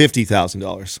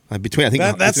 $150,000 between. I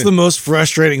think that's the most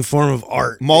frustrating form of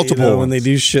art. Multiple when they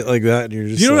do shit like that, and you're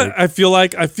just what I feel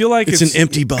like? I feel like it's an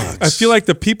empty box. I feel like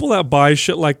the people that buy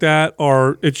shit like that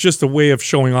it's just a way of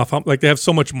showing off how, like, they have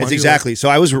so much money. It's exactly. So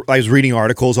I was reading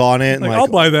articles on it. And I'll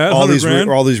buy that. All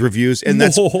 $100,000. these reviews, and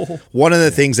that's one of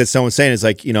the things that someone's saying is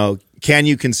like, can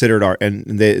you consider it art? And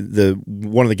the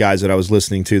one of the guys that I was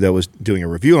listening to that was doing a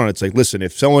review on it, it's like, listen,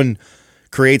 if someone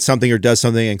creates something or does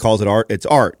something and calls it art, it's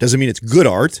art. Doesn't mean it's good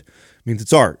art. It means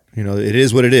it's art. It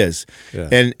is what it is. Yeah.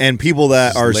 And people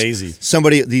that are lazy,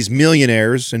 these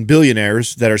millionaires and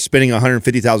billionaires that are spending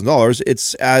 $150,000,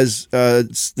 it's as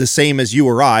the same as you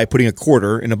or I putting a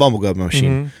quarter in a bubblegum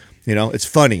machine. It's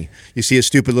funny. You see a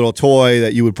stupid little toy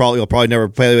that you'll probably never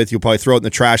play with. You'll probably throw it in the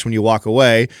trash when you walk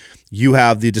away. You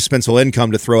have the dispensable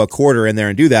income to throw a quarter in there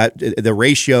and do that. The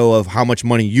ratio of how much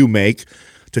money you make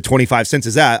to 25 cents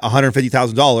is that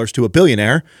 $150,000 to a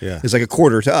billionaire is like a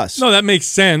quarter to us. No, that makes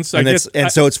sense. So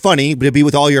it's funny to be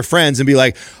with all your friends and be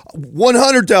like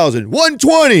 100,000,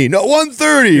 120, no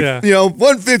 130,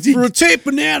 150 for a tape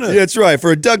banana. Yeah, that's right,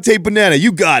 for a duct tape banana.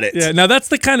 You got it. Yeah, now that's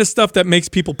the kind of stuff that makes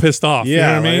people pissed off. Yeah, you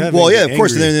know what I mean? Well, yeah, of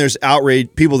course. And then there's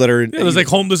outrage people that are there's like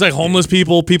homeless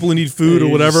people who need food or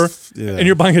whatever, and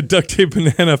you're buying a duct tape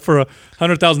banana for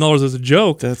 $100,000 as a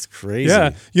joke. That's crazy.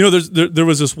 Yeah, there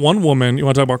was this one woman. You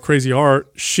want to talk about crazy art?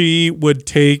 She would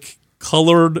take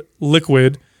colored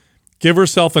liquid, give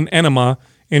herself an enema,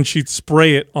 and she'd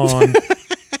spray it on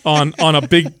on a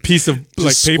big piece of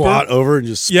just paper. Squat over and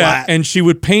just splat. Yeah, and she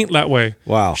would paint that way.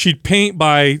 Wow. She'd paint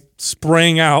by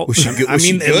spraying out. At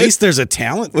least there's a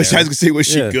talent there. I was going to say, was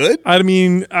she good? I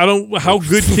mean, how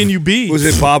good can you be? Was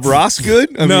it Bob Ross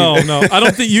good? No. I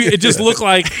don't think it just looked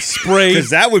like spray.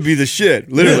 Because that would be the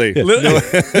shit, literally.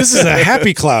 This is a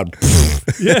happy cloud.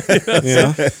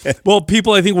 Yeah. Well,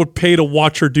 people, I think, would pay to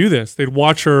watch her do this. They'd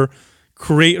watch her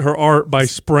create her art by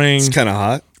spraying. It's kind of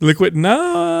hot. Liquid.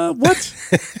 No, what?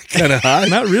 Kind of hot.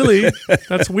 Not really.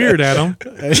 That's weird, Adam.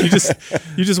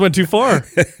 You just went too far.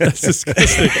 That's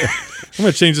disgusting. I'm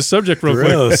gonna change the subject real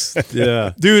quick.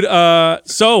 Yeah, dude.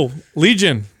 So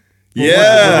Legion. Yeah,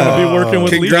 we're gonna be working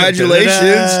with congratulations.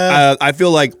 Legion. I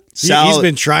feel like Sal. He's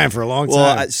been trying for a long time.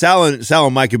 Well, Sal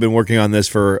and Mike have been working on this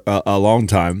for a long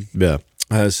time. Yeah.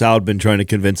 Sal had been trying to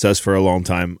convince us for a long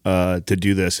time to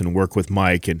do this and work with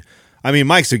Mike. And I mean,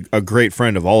 Mike's a great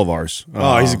friend of all of ours.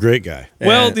 He's a great guy.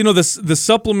 Well, the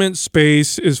supplement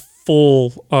space is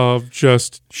full of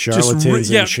just charlatans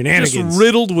and shenanigans, just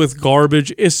riddled with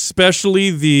garbage, especially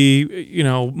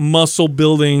the muscle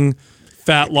building,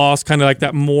 fat loss, kind of like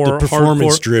that more the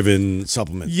performance driven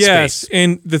supplement. Yes, space.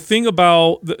 and the thing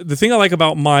about the thing I like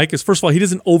about Mike is, first of all, he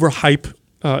doesn't overhype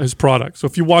his product. So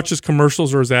if you watch his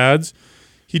commercials or his ads,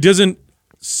 he doesn't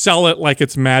sell it like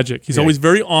it's magic. He's always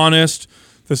very honest.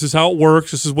 This is how it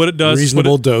works. This is what it does.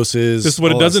 Reasonable doses. This is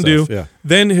what it doesn't do. Yeah.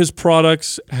 Then his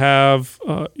products have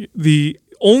the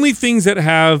only things that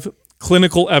have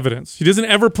clinical evidence. He doesn't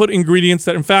ever put ingredients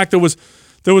that, in fact, there was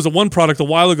a one product a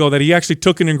while ago that he actually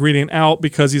took an ingredient out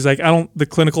because he's like, the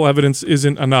clinical evidence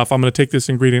isn't enough. I'm going to take this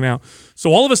ingredient out.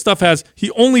 So all of his stuff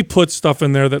he only puts stuff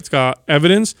in there that's got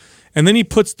evidence, and then he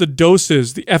puts the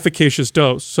doses, the efficacious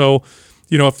dose. So,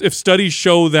 if studies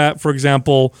show that, for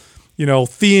example,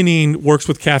 theanine works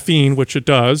with caffeine, which it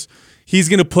does, he's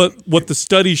going to put what the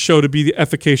studies show to be the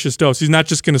efficacious dose. He's not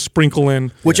just going to sprinkle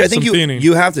in Which I think theanine.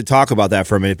 You have to talk about that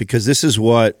for a minute, because this is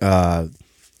what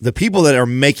the people that are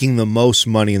making the most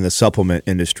money in the supplement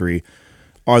industry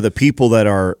are the people that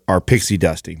are pixie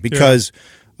dusting because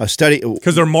a study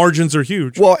because their margins are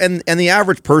huge. Well, and the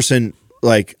average person,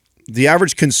 like the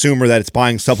average consumer that's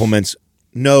buying supplements,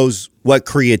 knows what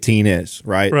creatine is,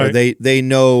 right? Or they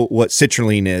know what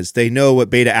citrulline is. They know what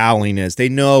beta alanine is. They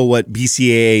know what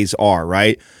BCAAs are,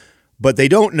 right? But they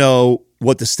don't know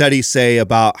what the studies say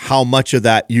about how much of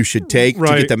that you should take to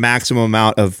get the maximum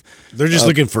amount of. They're just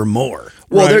looking for more.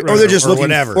 Well, they're just looking,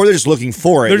 whatever. or they're just looking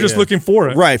for it. They're just looking for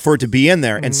it, right? For it to be in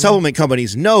there. And supplement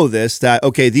companies know this. That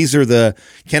okay, these are the.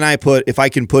 If I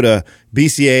can put a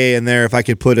BCAA in there, if I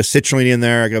could put a citrulline in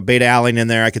there, I could beta alanine in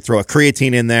there, I could throw a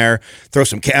creatine in there, throw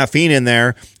some caffeine in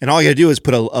there, and all you got to do is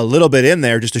put a little bit in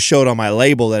there just to show it on my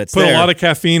label that it's put there. a lot of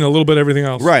caffeine, a little bit of everything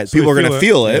else. Right. So people are going to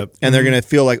feel it, and they're Mm-hmm. going to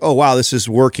feel like, oh wow, this is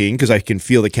working because I can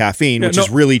feel the caffeine, which is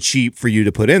really cheap for you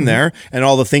to put in there, and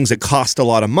all the things that cost a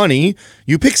lot of money,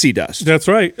 you pixie dust. That's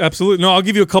right. Absolutely. No, I'll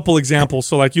give you a couple examples.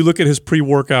 So like you look at his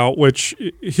pre-workout, which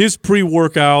his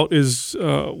pre-workout is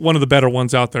one of the better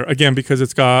ones out there. Again, because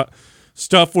it's got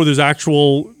stuff where there's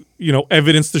actual,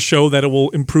 evidence to show that it will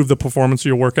improve the performance of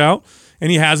your workout.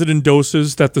 And he has it in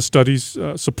doses that the studies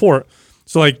support.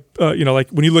 So like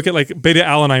when you look at like beta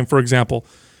alanine, for example,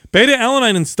 beta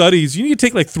alanine in studies, you need to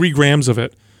take like 3 grams of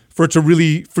it for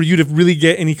you to really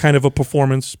get any kind of a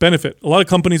performance benefit. A lot of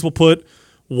companies will put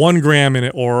 1 gram in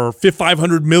it or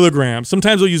 500 milligrams.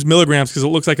 Sometimes they'll use milligrams because it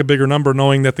looks like a bigger number,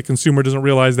 knowing that the consumer doesn't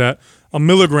realize that a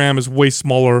milligram is way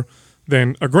smaller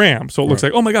than a gram. So it looks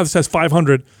like, oh my God, this has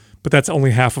 500, but that's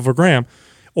only half of a gram.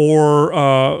 Or,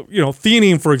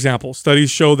 theanine, for example. Studies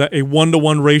show that a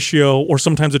 1-to-1 ratio or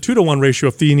sometimes a 2-to-1 ratio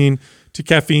of theanine to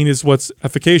caffeine is what's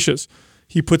efficacious.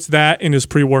 He puts that in his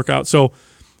pre-workout. So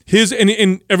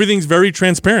and everything's very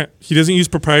transparent. He doesn't use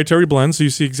proprietary blends, so you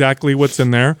see exactly what's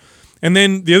in there. And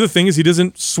then the other thing is he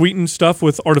doesn't sweeten stuff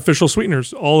with artificial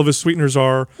sweeteners. All of his sweeteners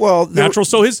are natural.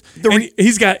 So he's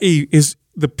got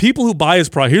the people who buy his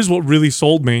product. Here's what really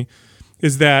sold me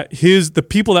is that the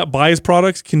people that buy his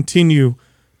products continue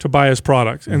to buy his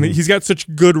products, and he's got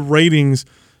such good ratings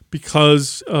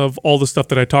because of all the stuff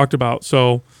that I talked about.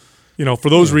 So,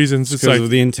 for those reasons, it's because like of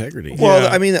the integrity. Well,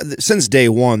 I mean, since day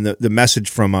one, the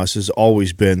message from us has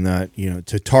always been that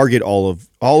to target all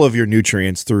of your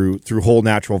nutrients through whole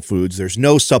natural foods. There's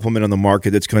no supplement on the market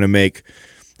that's going to make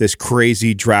this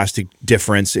crazy drastic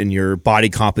difference in your body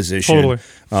composition. Totally.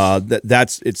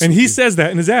 And he says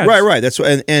that in his ads. Right. That's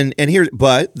and here,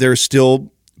 but there's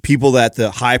still people at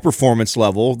the high performance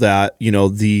level that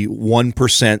the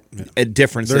 1%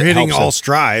 difference. They're hitting all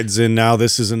strides, and now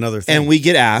this is another thing. And we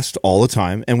get asked all the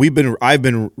time, and I've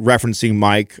been referencing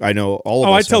Mike. I know all of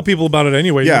us. I tell people about it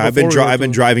anyway. Yeah, I've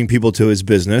been driving people to his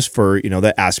business for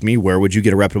that ask me, where would you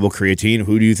get a reputable creatine?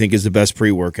 Who do you think is the best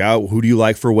pre-workout? Who do you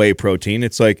like for whey protein?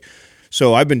 It's like,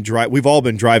 so we've all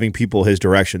been driving people his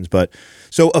directions, but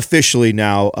so officially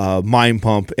now, Mind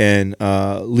Pump and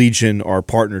Legion are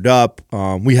partnered up.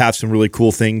 We have some really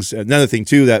cool things. Another thing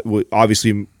too that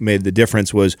obviously made the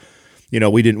difference was,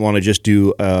 we didn't want to just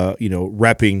do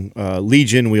repping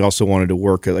Legion. We also wanted to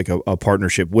work like a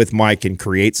partnership with Mike and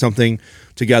create something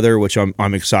together, which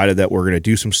I'm excited that we're going to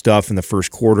do some stuff in the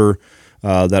first quarter.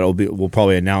 We'll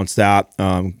probably announce that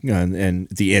and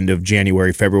at the end of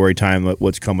January, February time,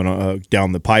 what's coming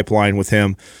down the pipeline with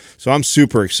him. So I'm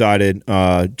super excited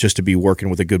just to be working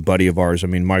with a good buddy of ours. I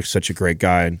mean, Mike's such a great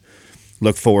guy, and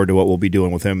look forward to what we'll be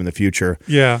doing with him in the future.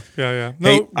 Yeah. No,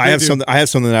 hey, I have something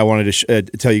that I wanted to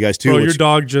tell you guys too. Bro, your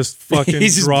dog just fucking he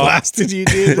just blasted you,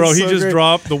 dude. Bro, he just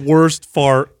dropped the worst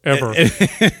fart ever. And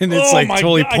it's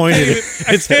totally pointed.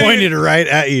 It's pointed right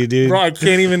at you, dude. Bro, I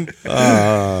can't even.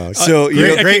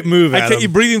 Great move, Adam. You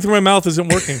breathing through my mouth isn't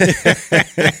working.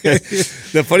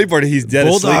 The funny part is he's dead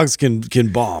Bulldogs asleep.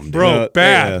 can bomb, dude. Bro,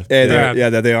 bad.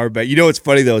 Yeah, they are bad. You know what's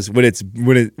funny though is when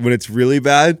it's really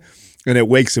bad and it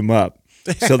wakes him up.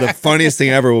 So the funniest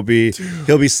thing ever will be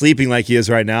he'll be sleeping like he is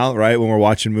right now, right? When we're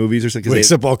watching movies or something.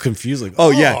 Wakes up all confused, like,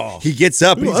 yeah. He gets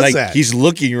up and he's like, he's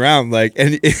looking around like,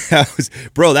 and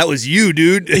that was you,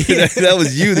 dude. that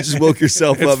was you that just woke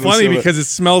yourself up. It's funny because it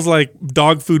smells like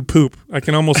dog food poop. I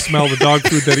can almost smell the dog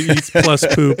food that he eats plus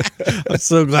poop. I'm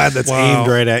so glad that's aimed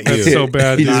right at you. That's so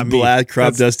bad. He just black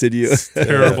crop dusted you.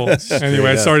 Terrible.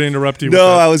 Anyway, sorry to interrupt you.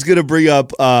 No, I was going to bring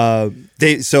up,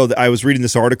 so I was reading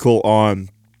this article on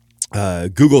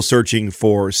Google searching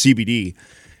for CBD,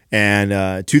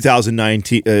 and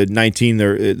 2019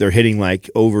 they're hitting like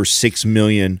over 6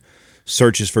 million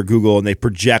searches for Google, and they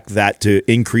project that to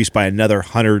increase by another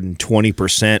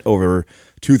 120% over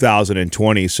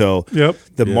 2020. So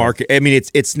the market, I mean,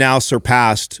 it's now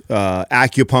surpassed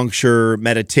acupuncture,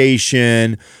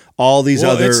 meditation, all these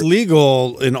other. It's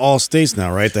legal in all states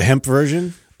now, right? The hemp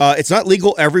version. It's not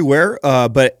legal everywhere,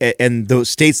 but and those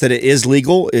states that it is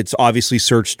legal, it's obviously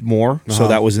searched more. So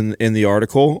that was in the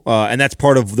article, and that's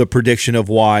part of the prediction of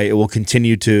why it will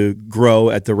continue to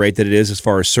grow at the rate that it is as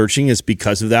far as searching. Is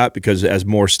because of that. Because as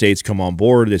more states come on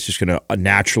board, it's just going to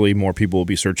naturally more people will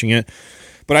be searching it.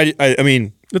 But I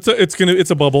mean,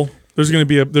 it's a bubble. There's gonna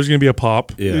be a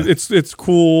pop. Yeah. It's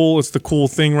cool. It's the cool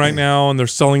thing right now, and they're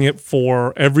selling it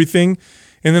for everything.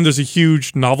 And then there's a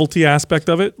huge novelty aspect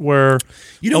of it where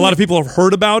a lot of people have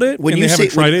heard about it and they haven't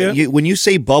tried it yet. When you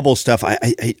say bubble stuff,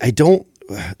 I don't.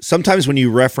 Sometimes when you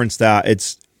reference that,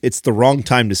 it's the wrong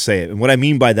time to say it. And what I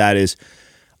mean by that is,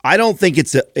 I don't think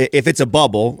if it's a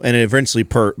bubble and it eventually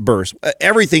bursts,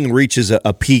 everything reaches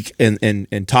a peak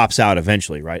and tops out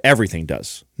eventually, right? Everything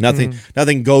does.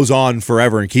 Nothing goes on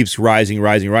forever and keeps rising.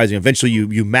 Eventually,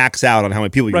 you max out on how many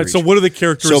people you reach. Right. So, what are the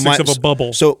characteristics of a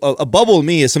bubble? So, a bubble to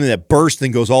me is something that bursts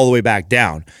and goes all the way back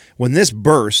down. When this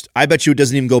burst, I bet you it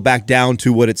doesn't even go back down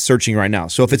to what it's searching right now.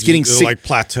 So, if it's getting like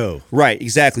plateau, right?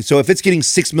 Exactly. So, if it's getting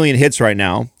 6 million hits right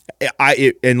now.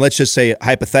 And let's just say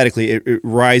hypothetically it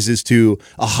rises to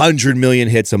 100 million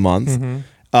hits a month,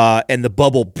 and the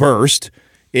bubble burst.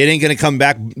 It ain't going to come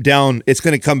back down. It's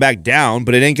going to come back down,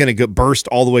 but it ain't going to burst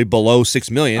all the way below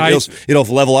 6 million. It'll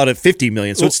level out at 50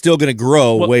 million, so it's still going to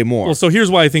grow way more. Well, so here's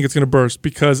why I think it's going to burst,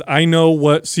 because I know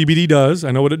what CBD does.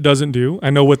 I know what it doesn't do. I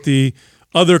know what the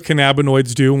other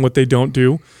cannabinoids do and what they don't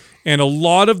do. And a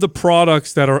lot of the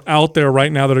products that are out there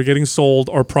right now that are getting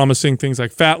sold are promising things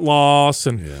like fat loss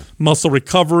and muscle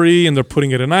recovery, and they're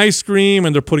putting it in ice cream,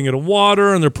 and they're putting it in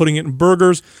water, and they're putting it in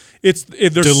burgers. They're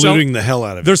diluting the hell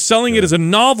out of it. They're selling it as a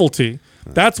novelty.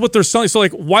 That's what they're selling. So,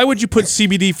 like, why would you put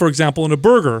CBD, for example, in a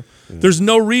burger? There's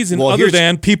no reason other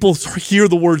than people hear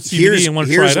the word CBD and want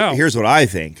to try it out. Here's what I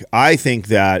think. I think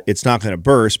that it's not going to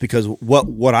burst, because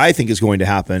what I think is going to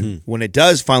happen when it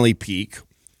does finally peak,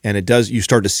 and you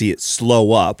start to see it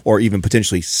slow up or even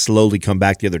potentially slowly come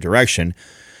back the other direction,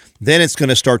 then it's going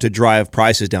to start to drive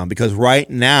prices down, because right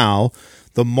now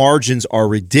the margins are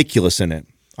ridiculous in it.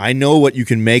 I know what you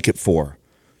can make it for.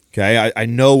 Okay, I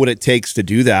know what it takes to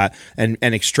do that, and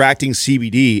extracting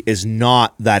CBD is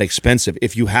not that expensive.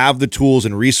 If you have the tools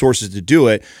and resources to do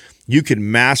it, you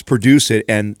can mass produce it,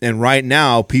 and right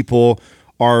now people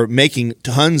are making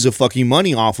tons of fucking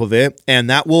money off of it, and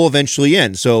that will eventually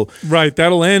end. So right,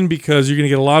 that'll end because you're going to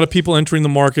get a lot of people entering the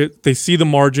market. They see the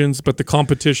margins, but the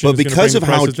competition. But because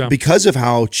of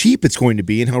how cheap it's going to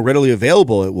be and how readily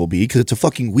available it will be, because it's a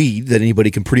fucking weed that anybody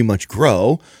can pretty much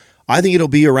grow, I think it'll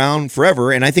be around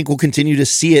forever, and I think we'll continue to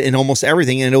see it in almost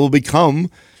everything, and it will become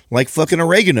like fucking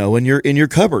oregano in your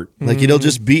cupboard. Like it'll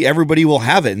just be, everybody will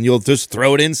have it, and you'll just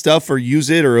throw it in stuff or use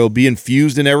it, or it'll be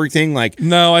infused in everything. Like,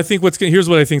 no, I think here's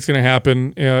what I think is going to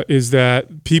happen is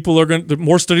that people are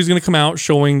more studies going to come out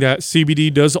showing that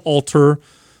CBD does alter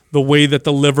the way that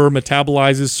the liver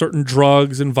metabolizes certain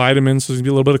drugs and vitamins. So there's going to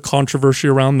be a little bit of controversy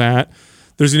around that.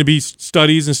 There's going to be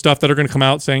studies and stuff that are going to come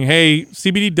out saying, hey,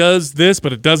 CBD does this,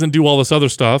 but it doesn't do all this other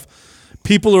stuff.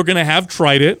 People are going to have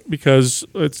tried it because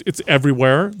it's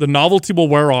everywhere. The novelty will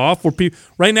wear off.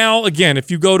 Right now, again, if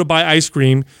you go to buy ice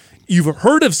cream, you've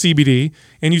heard of CBD,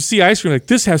 and you see ice cream like,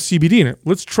 this has CBD in it.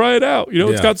 Let's try it out.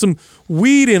 It's got some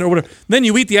weed in it or whatever. Then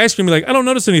you eat the ice cream, you're like, I don't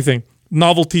notice anything.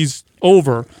 Novelty's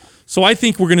over. So I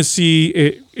think we're going to see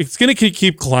it's going to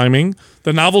keep climbing.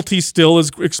 The novelty still is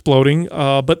exploding,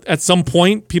 but at some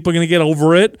point, people are going to get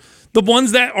over it. The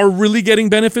ones that are really getting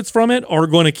benefits from it are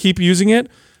going to keep using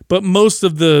it. But most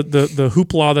of the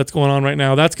hoopla that's going on right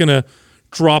now, that's going to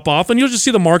drop off, and you'll just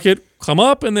see the market come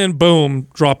up and then boom,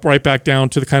 drop right back down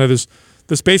to the kind of this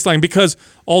baseline. Because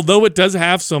although it does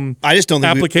have some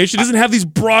application, it doesn't have these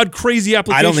broad, crazy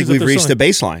applications. I don't think we've reached the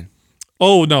baseline.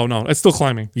 Oh no, it's still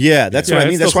climbing. Yeah, that's what I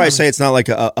mean. That's why I say it's not like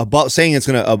a saying it's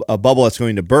going to a bubble that's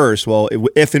going to burst. Well,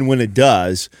 if and when it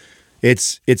does,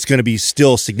 it's going to be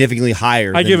still significantly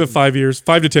higher. I give it 5 years,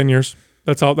 5 to 10 years.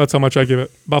 That's how much I give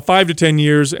it. About 5 to 10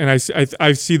 years, and I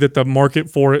see that the market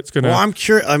for it's going to. Well,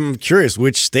 I'm curious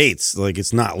which states like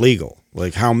it's not legal.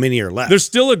 Like how many are left? There's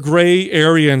still a gray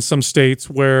area in some states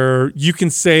where you can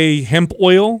say hemp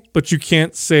oil, but you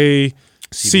can't say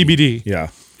CBD. Yeah.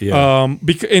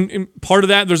 And part of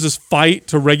that, there's this fight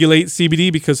to regulate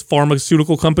CBD because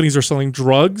pharmaceutical companies are selling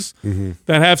drugs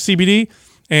that have CBD,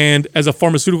 and as a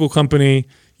pharmaceutical company,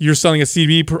 you're selling a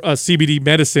CBD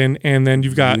medicine, and then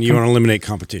you want to eliminate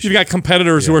competition. You've got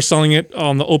competitors who are selling it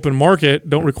on the open market,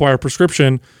 don't require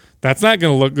prescription. that's not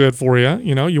going to look good for you.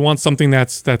 You know, you want something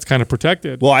that's kind of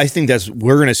protected. Well, I think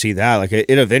we're going to see that. Like it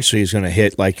eventually is going to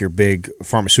hit like your big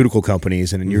pharmaceutical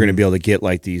companies, and you're going to be able to get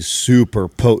like these super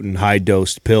potent, high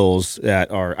dosed pills that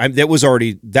was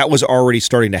already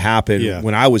starting to happen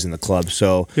when I was in the club.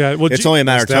 So it's only a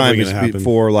matter of time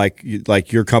before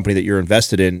like your company that you're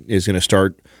invested in is going to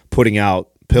start putting out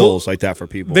pills like that for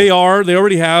people. They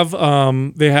already have.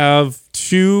 They have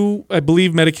 2, I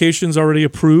believe, medications already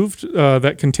approved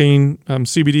that contain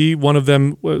CBD. One of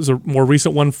them was a more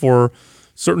recent one for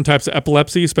certain types of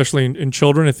epilepsy, especially in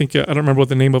children. I think I don't remember what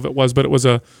the name of it was, but it was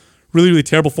a really, really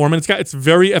terrible form, and it's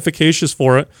very efficacious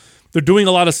for it. They're doing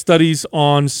a lot of studies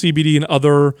on CBD and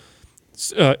other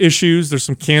issues. There's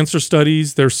some cancer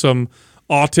studies. There's some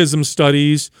autism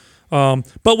studies.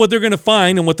 But what they're going to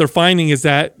find, and what they're finding, is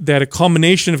that a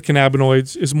combination of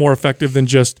cannabinoids is more effective than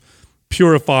just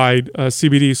purified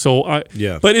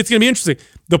CBD. But it's going to be interesting.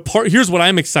 Here's what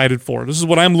I'm excited for. This is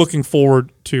what I'm looking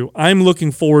forward to. I'm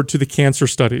looking forward to the cancer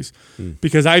studies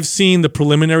because I've seen the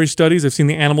preliminary studies. I've seen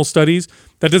the animal studies.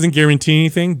 That doesn't guarantee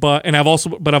anything, but I've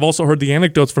also heard the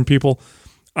anecdotes from people.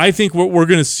 I think what we're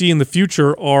going to see in the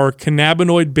future are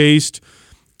cannabinoid-based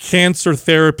cancer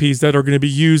therapies that are going to be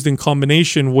used in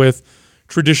combination with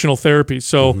traditional therapies.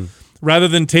 So rather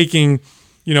than taking,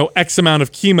 X amount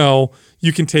of chemo,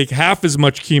 you can take half as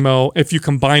much chemo if you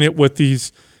combine it with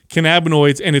these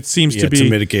cannabinoids, and it seems to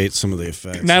mitigate some of the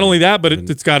effects. Not only that, but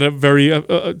it's got a very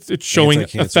it's showing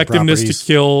effectiveness to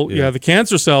kill the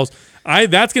cancer cells.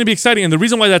 That's going to be exciting, and the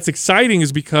reason why that's exciting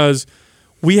is because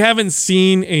we haven't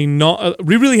seen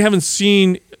we really haven't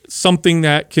seen something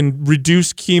that can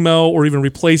reduce chemo or even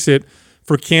replace it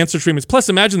for cancer treatments. Plus,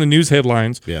 imagine the news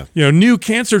headlines. Yeah. New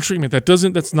cancer treatment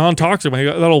that's non-toxic.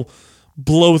 That'll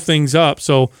blow things up.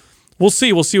 So we'll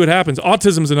see. We'll see what happens.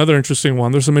 Autism is another interesting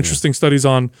one. There's some interesting studies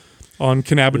on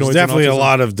cannabinoids. There's definitely a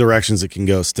lot of directions it can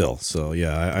go still. So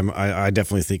I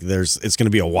definitely think it's going to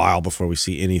be a while before we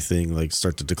see anything like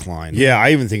start to decline. Yeah,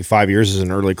 I even think 5 years is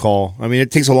an early call. I mean,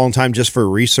 it takes a long time just for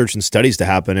research and studies to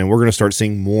happen, and we're going to start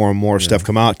seeing more and more stuff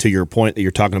come out. To your point that you're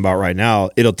talking about right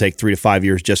now, it'll take 3 to 5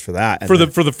 years just for that. For the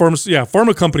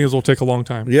pharma companies will take a long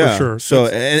time. Yeah, for sure. So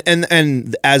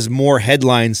and as more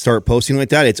headlines start posting like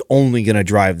that, it's only going to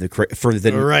drive the right,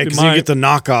 because you get the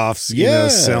knockoffs.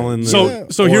 Selling so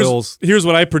oils. Here's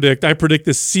what I predict. I predict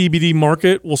the CBD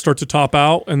market will start to top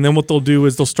out, and then what they'll do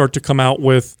is they'll start to come out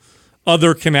with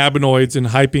other cannabinoids and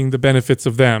hyping the benefits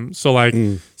of them. So like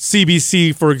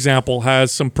CBC, for example,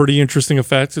 has some pretty interesting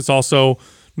effects. It's also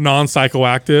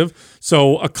non-psychoactive.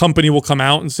 So a company will come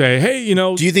out and say, hey,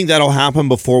 Do you think that'll happen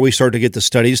before we start to get the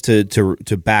studies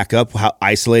to back up how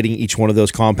isolating each one of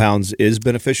those compounds is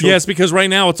beneficial? Yes, because right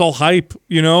now it's all hype.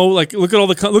 Like look at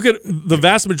the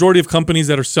vast majority of companies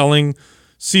that are selling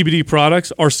CBD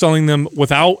products are selling them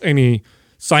without any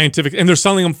scientific, and they're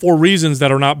selling them for reasons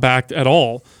that are not backed at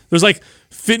all. There's like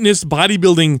fitness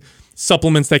bodybuilding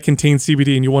supplements that contain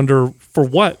CBD, and you wonder for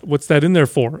what? What's that in there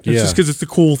for? It's just because it's the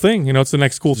cool thing, it's the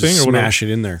next cool thing, or whatever. Smash it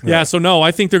in there. Yeah. So no,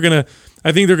 I think they're gonna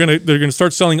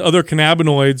start selling other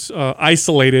cannabinoids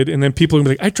isolated, and then people are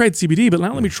gonna be like, I tried CBD, but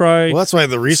now let me try. Well, that's why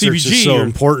the research CBG is so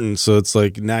important. So it's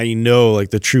like now like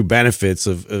the true benefits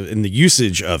of and the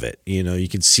usage of it. You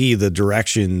can see the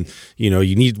direction. We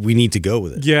need to go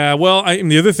with it. Yeah. Well,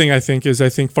 and the other thing I think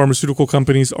pharmaceutical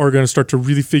companies are going to start to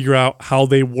really figure out how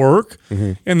they work,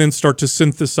 and then start to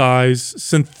synthesize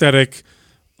synthetic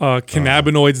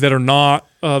cannabinoids that are not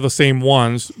the same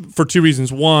ones for 2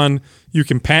 reasons. One, you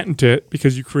can patent it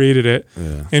because you created it.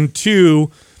 Yeah. And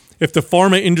 2, if the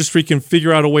pharma industry can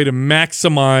figure out a way to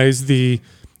maximize the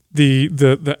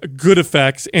good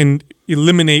effects and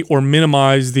eliminate or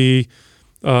minimize the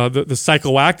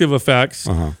psychoactive effects,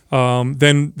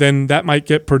 then that might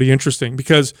get pretty interesting,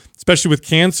 because especially with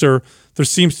cancer, there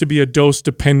seems to be a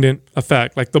dose-dependent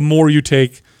effect. Like the more you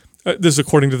take, this is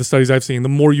according to the studies I've seen, the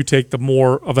more you take, the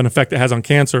more of an effect it has on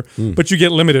cancer. But you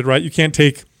get limited, right? You can't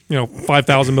take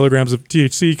 5,000 milligrams of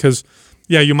THC because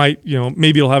you might,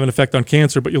 maybe it'll have an effect on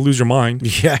cancer, but you'll lose your mind.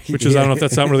 I don't know if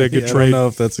that's not really a good trade. I don't know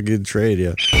if that's a good trade,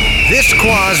 This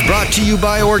Quaz brought to you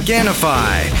by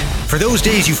Organifi. For those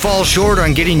days you fall short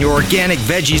on getting your organic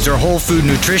veggies or whole food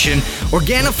nutrition,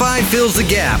 Organifi fills the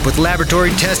gap with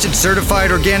laboratory-tested certified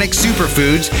organic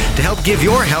superfoods to help give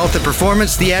your health and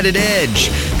performance the added edge.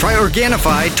 Try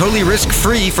Organifi totally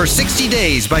risk-free for 60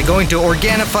 days by going to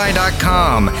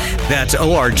Organifi.com. That's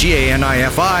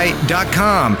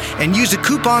ORGANIFI.com. And use the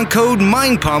coupon code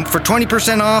MINDPUMP for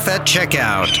 20% off at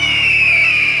checkout.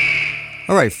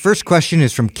 All right, first question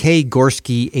is from K.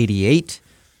 Gorski88.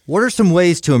 What are some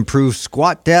ways to improve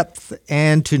squat depth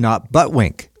and to not butt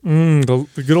wink? The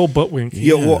good old butt wink.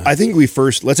 Yeah, well, I think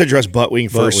let's address butt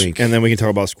wink first, and then we can talk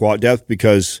about squat depth,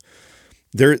 because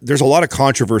there's a lot of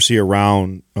controversy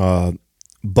around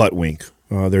butt wink.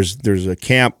 There's a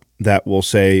camp that will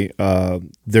say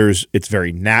it's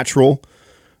very natural.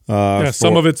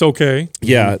 Some of it's okay.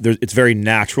 Yeah, it's very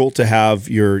natural to have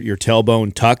your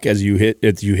tailbone tuck as you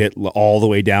hit all the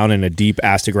way down in a deep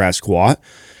ass to grass squat,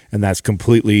 and that's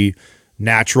completely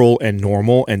natural and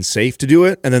normal and safe to do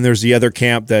it. And then there's the other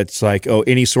camp that's like, oh,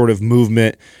 any sort of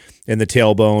movement in the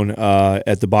tailbone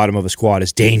at the bottom of a squat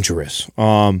is dangerous.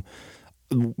 In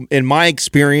my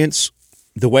experience,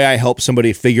 the way I help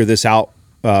somebody figure this out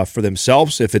for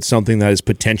themselves, if it's something that is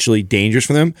potentially dangerous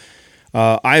for them,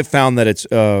 I've found that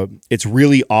it's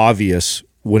really obvious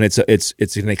when it's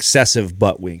an excessive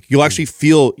butt wink. You'll actually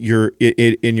feel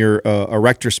in your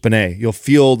erector spinae. You'll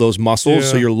feel those muscles,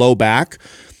 so your low back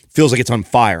feels like it's on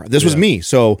fire. This was me.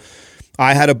 So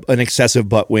I had an excessive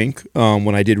butt wink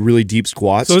when I did really deep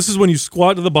squats. So this is when you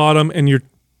squat to the bottom and your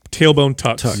tailbone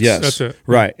tucks. Yes, that's it.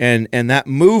 Right, and that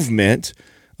movement.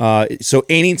 So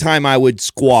anytime I would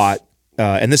squat.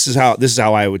 And this is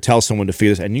how I would tell someone to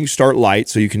feel this. And you start light,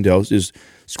 so you can is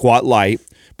squat light.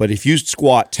 But if you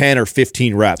squat 10 or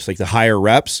 15 reps, like the higher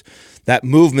reps, that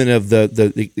movement of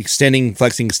the extending, and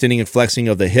flexing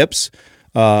of the hips,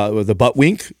 the butt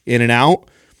wink in and out,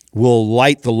 will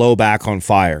light the low back on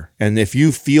fire. And if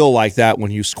you feel like that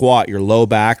when you squat, your low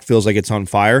back feels like it's on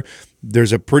fire,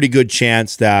 there's a pretty good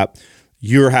chance that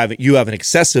you have an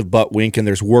excessive butt wink, and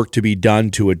there's work to be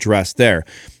done to address there.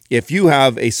 If you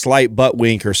have a slight butt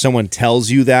wink, or someone tells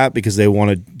you that because they want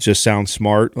to just sound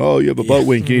smart, oh, you have a butt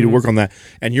wink, you need to work on that,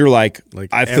 and you're like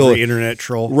I feel every internet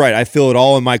troll, right? I feel it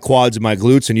all in my quads and my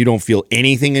glutes, and you don't feel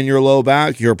anything in your low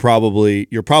back. You're probably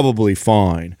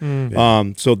fine.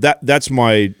 So that's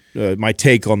my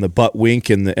take on the butt wink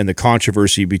and the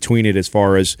controversy between it, as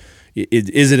far as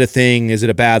is it a thing? Is it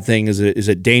a bad thing? Is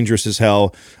it dangerous as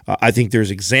hell? I think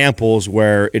there's examples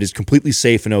where it is completely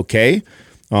safe and okay.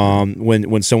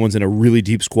 When someone's in a really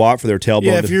deep squat for their tailbone.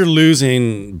 Yeah, if you're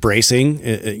losing bracing,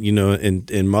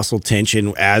 and muscle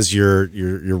tension as you're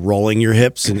rolling your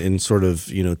hips and sort of,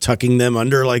 tucking them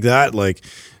under like that,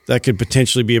 that could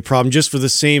potentially be a problem, just for the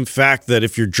same fact that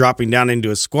if you're dropping down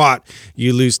into a squat,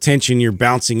 you lose tension, you're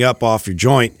bouncing up off your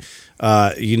joint.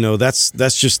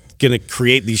 That's just going to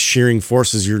create these shearing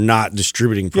forces you're not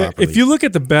distributing properly. If you look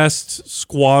at the best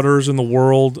squatters in the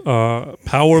world,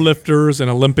 power lifters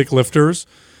and Olympic lifters,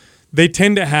 they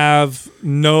tend to have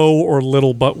no or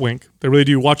little butt wink. They really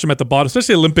do. Watch them at the bottom,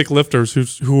 especially Olympic lifters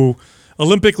who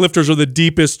Olympic lifters are the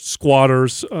deepest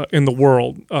squatters in the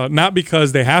world. Not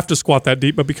because they have to squat that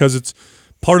deep, but because it's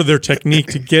part of their technique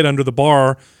to get under the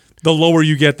bar. The lower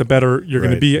you get, the better you're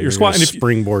going to be at your squat. And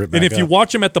springboard it back if you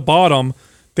watch them at the bottom,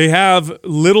 they have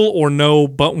little or no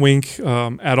butt wink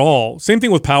at all. Same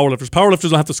thing with powerlifters. Powerlifters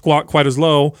don't have to squat quite as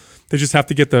low. They just have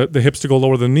to get the hips to go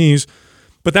lower than the knees.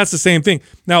 But that's the same thing.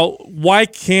 Now, why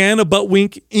can a butt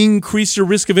wink increase your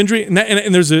risk of injury? And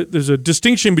there's a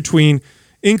distinction between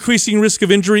increasing risk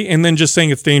of injury and then just saying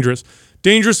it's dangerous.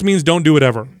 Dangerous means don't do it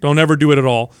ever. Don't ever do it at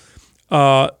all.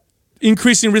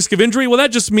 Increasing risk of injury, well,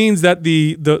 that just means that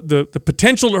the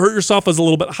potential to hurt yourself is a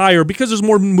little bit higher because there's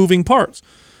more moving parts.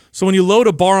 So when you load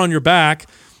a bar on your back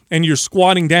and you're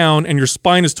squatting down and your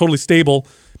spine is totally stable,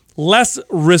 less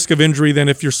risk of injury than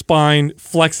if your spine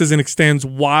flexes and extends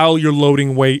while you're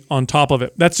loading weight on top of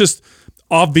it. That's just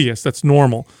obvious. That's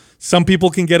normal. Some people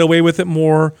can get away with it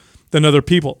more than other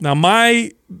people. Now,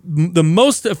 the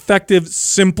most effective,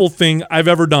 simple thing I've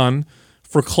ever done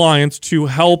for clients to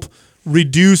help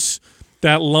reduce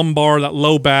that lumbar, that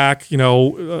low back,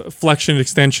 flexion and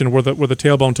extension where the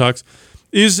tailbone tucks,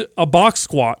 is a box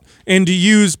squat, and to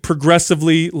use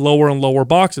progressively lower and lower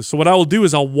boxes. So what I will do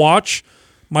is I'll watch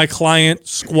my client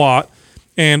squat,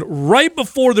 and right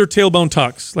before their tailbone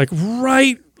tucks,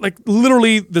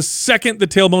 literally the second the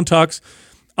tailbone tucks,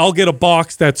 I'll get a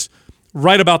box that's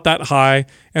right about that high,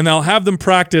 and I'll have them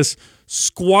practice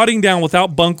squatting down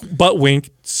without butt wink,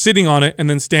 sitting on it, and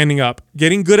then standing up.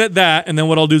 Getting good at that, and then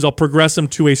what I'll do is I'll progress them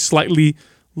to a slightly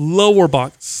lower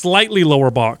box,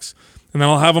 and then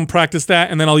I'll have them practice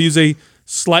that, and then I'll use a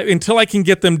slight until I can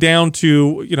get them down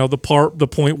to the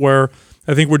point where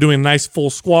I think we're doing a nice full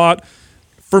squat.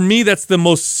 For me, that's the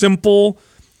most simple,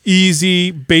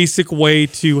 easy, basic way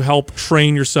to help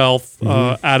train yourself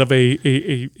out of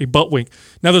a butt wink.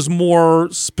 Now, there's more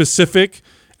specific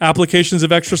applications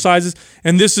of exercises,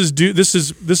 and this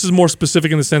is more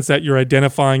specific in the sense that you're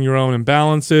identifying your own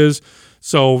imbalances.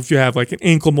 So if you have like an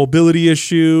ankle mobility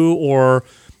issue or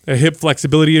a hip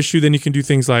flexibility issue, then you can do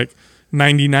things like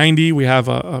 90-90. We have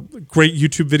a great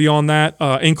YouTube video on that.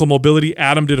 Ankle mobility.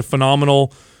 Adam did a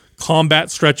phenomenal combat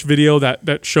stretch video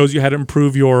that shows you how to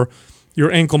improve your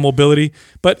ankle mobility.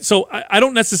 But so I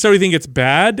don't necessarily think it's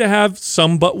bad to have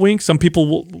some butt wink. Some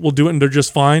people will do it and they're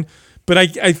just fine. But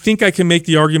I think I can make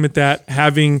the argument that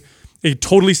having a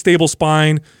totally stable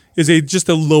spine is just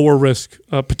a lower risk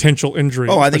potential injury.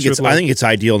 Oh, I think it's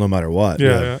ideal no matter what.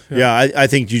 Yeah. I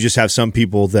think you just have some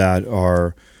people that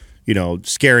are,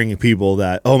 scaring people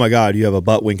that, oh my God, you have a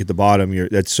butt wink at the bottom.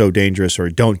 That's so dangerous, or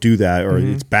don't do that, or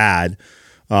it's bad.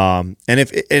 And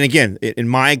again, in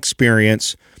my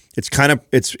experience,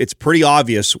 it's pretty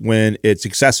obvious when it's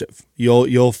excessive.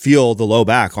 You'll feel the low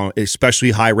back on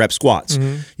especially high rep squats.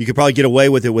 You could probably get away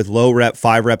with it with low rep,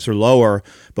 5 reps or lower,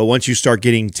 but once you start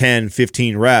getting 10,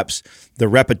 15 reps,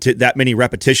 that many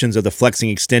repetitions of the flexing,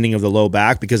 extending of the low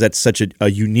back, because that's such a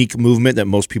unique movement that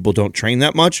most people don't train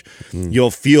that much,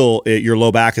 you'll feel your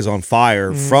low back is on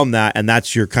fire from that, and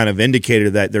that's your kind of indicator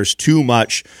that there's too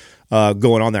much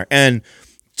going on there. And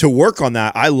to work on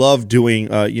that, I love doing,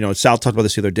 Sal talked about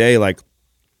this the other day, like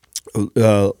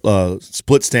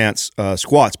split stance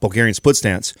squats, Bulgarian split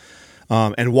stance.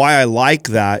 And why I like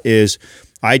that is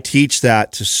I teach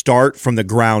that to start from the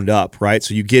ground up, right?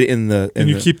 So you get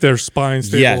keep their spine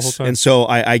stable the whole time. And so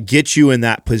I get you in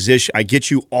that position. I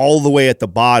get you all the way at the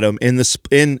bottom in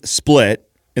that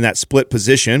split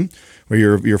position where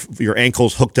your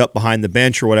ankle's hooked up behind the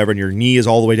bench or whatever, and your knee is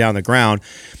all the way down the ground.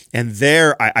 And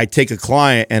there, I take a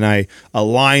client and I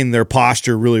align their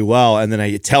posture really well, and then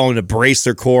I tell them to brace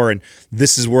their core, and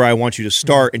this is where I want you to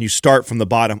start, and you start from the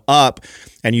bottom up,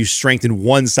 and you strengthen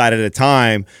one side at a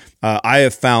time. I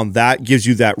have found that gives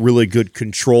you that really good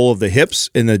control of the hips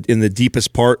in the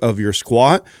deepest part of your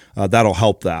squat. That'll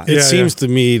help that. It seems to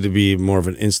me to be more of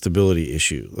an instability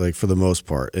issue, like for the most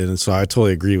part, and so I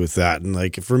totally agree with that. And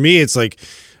like for me, it's like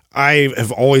I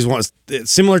have always wanted,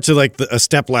 similar to like a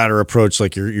step ladder approach,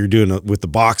 like you're doing with the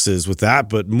boxes with that,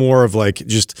 but more of like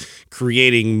just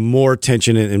creating more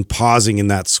tension and pausing in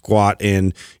that squat,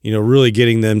 and really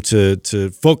getting them to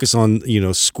focus on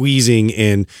squeezing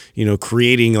and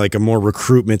creating like a more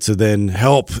recruitment to then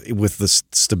help with the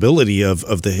stability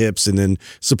of the hips, and then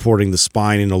supporting the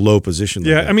spine in a low position.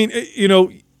 Yeah, I mean,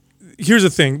 here's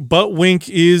the thing. Butt wink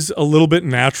is a little bit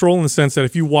natural in the sense that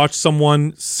if you watch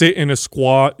someone sit in a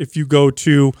squat, if you go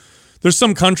to, there's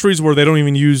some countries where they don't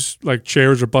even use like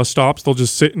chairs or bus stops. They'll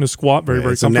just sit in a squat very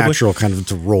comfortably. It's a natural kind of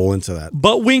to roll into that.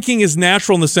 Butt winking is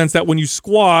natural in the sense that when you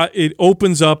squat, it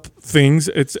opens up things.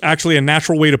 It's actually a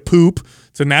natural way to poop.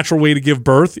 It's a natural way to give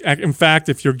birth. In fact,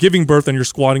 if you're giving birth and you're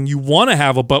squatting, you want to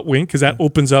have a butt wink because that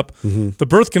opens up the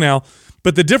birth canal.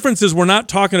 But the difference is we're not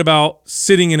talking about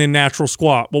sitting in a natural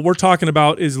squat. What we're talking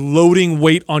about is loading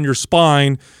weight on your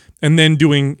spine and then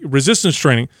doing resistance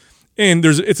training. And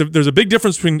there's a big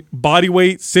difference between body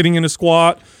weight, sitting in a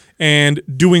squat, and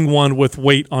doing one with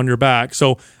weight on your back.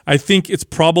 So I think it's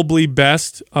probably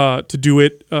best to do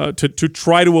it, to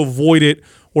try to avoid it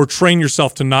or train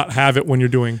yourself to not have it when you're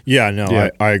doing.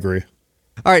 I agree.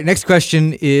 All right, next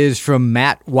question is from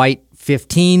Matt White,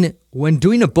 15. When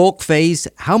doing a bulk phase,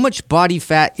 how much body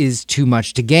fat is too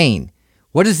much to gain?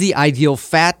 What is the ideal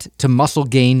fat to muscle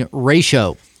gain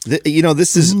ratio?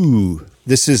 This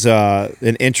is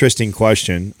an interesting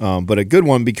question, but a good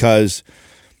one, because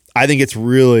I think it's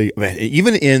really,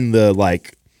 even in the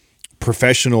like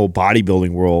professional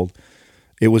bodybuilding world,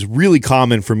 it was really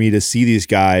common for me to see these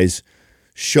guys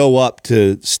show up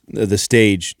to the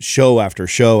stage show after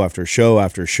show after show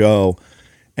after show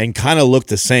and kind of look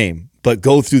the same, but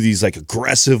go through these like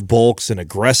aggressive bulks and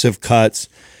aggressive cuts.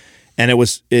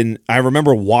 And I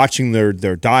remember watching their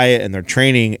diet and their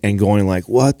training and going like,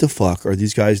 what the fuck are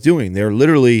these guys doing? They're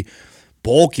literally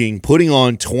bulking, putting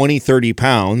on 20, 30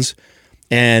 pounds,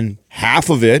 and half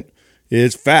of it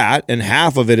is fat and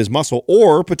half of it is muscle,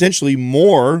 or potentially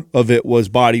more of it was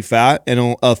body fat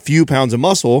and a few pounds of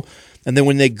muscle. And then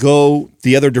when they go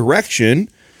the other direction,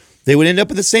 they would end up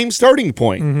at the same starting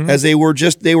point as they were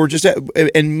just at,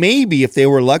 and maybe if they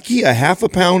were lucky, a half a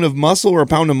pound of muscle or a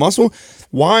pound of muscle.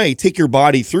 Why take your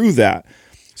body through that?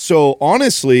 So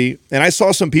honestly, and I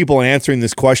saw some people answering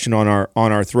this question on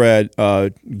our thread,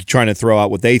 trying to throw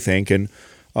out what they think, and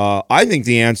I think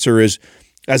the answer is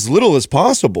as little as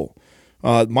possible.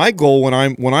 My goal when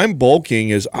I'm bulking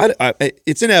is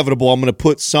it's inevitable I'm going to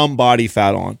put some body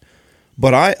fat on.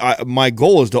 But my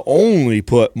goal is to only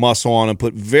put muscle on and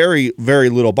put very, very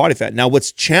little body fat. Now,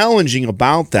 what's challenging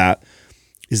about that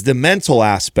is the mental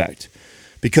aspect.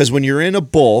 Because when you're in a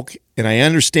bulk, and I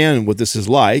understand what this is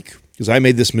like, because I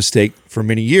made this mistake for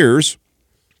many years,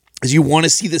 is you want to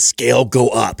see the scale go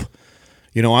up.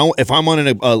 You know, if I'm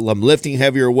I'm lifting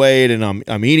heavier weight and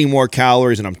I'm eating more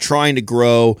calories and I'm trying to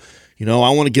grow, you know, I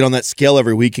want to get on that scale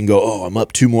every week and go, oh, I'm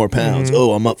up 2 more pounds.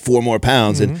 Oh, I'm up 4 more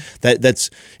pounds. And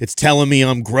it's telling me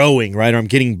I'm growing, right? Or I'm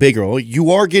getting bigger. Well,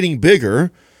 you are getting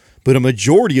bigger, but a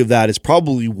majority of that is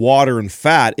probably water and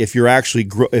fat if you're actually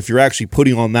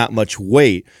putting on that much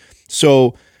weight.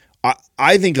 So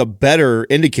I think a better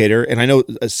indicator, and I know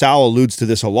Sal alludes to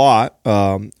this a lot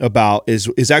about,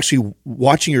 is actually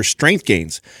watching your strength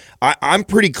gains. I'm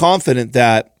pretty confident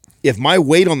that if my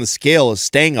weight on the scale is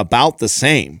staying about the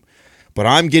same, but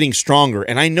I'm getting stronger,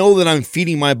 and I know that I'm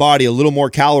feeding my body a little more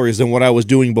calories than what I was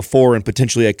doing before and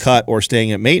potentially a cut or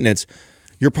staying at maintenance,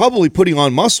 you're probably putting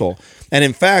on muscle. And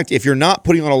in fact, if you're not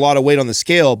putting on a lot of weight on the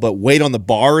scale, but weight on the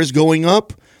bar is going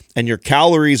up and your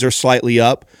calories are slightly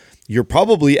up, you're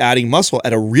probably adding muscle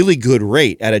at a really good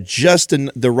rate, at just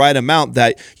the right amount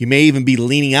that you may even be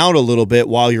leaning out a little bit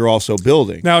while you're also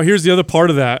building. Now, here's the other part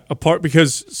of that,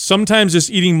 because sometimes just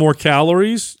eating more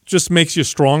calories just makes you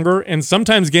stronger, and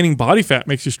sometimes gaining body fat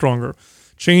makes you stronger.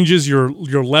 Changes your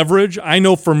leverage. I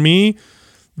know for me,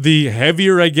 the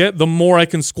heavier I get, the more I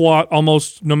can squat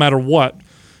almost no matter what.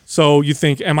 So you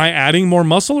think, am I adding more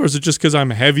muscle, or is it just because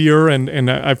I'm heavier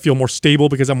and I feel more stable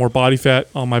because I have more body fat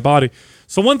on my body?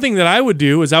 So one thing that I would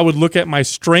do is I would look at my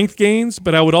strength gains,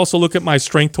 but I would also look at my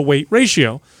strength to weight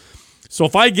ratio. So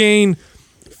if I gain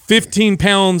 15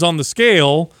 pounds on the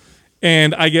scale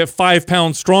and I get 5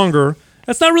 pounds stronger,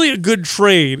 that's not really a good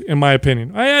trade, in my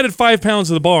opinion. I added 5 pounds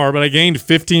to the bar, but I gained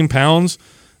 15 pounds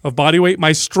of body weight.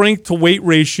 My strength to weight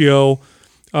ratio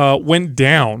went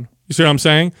down. You see what I'm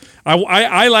saying?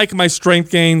 I like my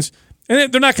strength gains,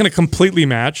 and they're not going to completely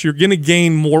match. You're going to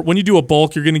gain more. When you do a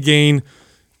bulk, you're going to gain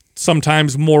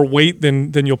sometimes more weight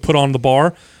than you'll put on the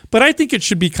bar. But I think it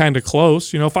should be kind of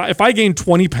close. You know, if I gain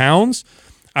 20 pounds,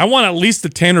 I want at least a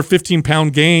 10 or 15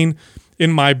 pound gain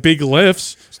in my big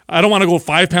lifts. I don't want to go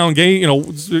 5 pound gain, you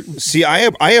know. See,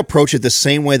 I approach it the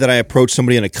same way that I approach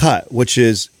somebody in a cut, which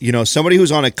is, you know, somebody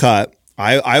who's on a cut,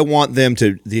 I want them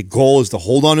to, the goal is to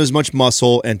hold on as much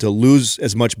muscle and to lose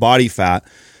as much body fat.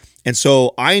 And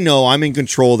so I know I'm in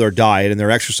control of their diet and their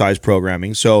exercise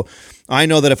programming. So I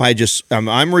know that if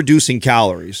I'm reducing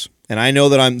calories, and I know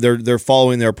that they're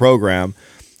following their program,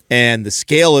 and the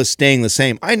scale is staying the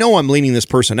same, I know I'm leaning this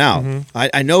person out. Mm-hmm.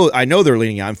 I know they're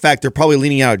leaning out. In fact, they're probably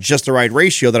leaning out at just the right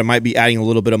ratio that I might be adding a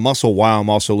little bit of muscle while I'm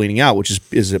also leaning out, which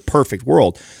is a perfect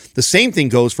world. The same thing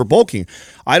goes for bulking.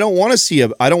 I don't want to see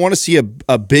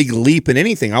a big leap in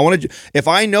anything. If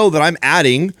I know that I'm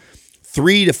adding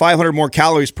 300 to 500 more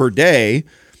calories per day,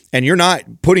 and you're not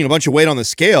putting a bunch of weight on the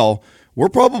scale, we're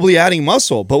probably adding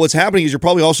muscle. But what's happening is you're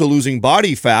probably also losing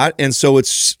body fat, and so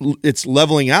it's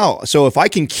leveling out. So if I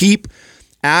can keep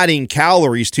adding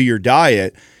calories to your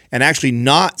diet and actually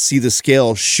not see the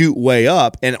scale shoot way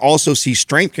up and also see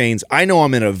strength gains, I know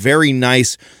I'm in a very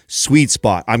nice sweet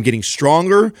spot. I'm getting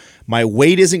stronger. My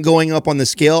weight isn't going up on the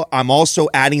scale. I'm also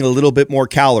adding a little bit more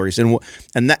calories. And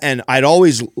I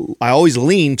always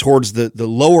lean towards the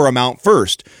lower amount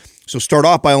first. So start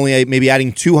off by only maybe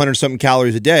adding 200 something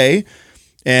calories a day.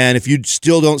 And if you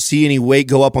still don't see any weight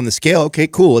go up on the scale, okay,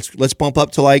 cool. Let's bump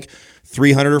up to like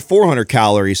 300 or 400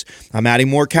 calories. I'm adding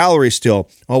more calories still.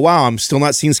 Oh, wow, I'm still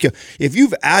not seeing scale. If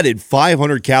you've added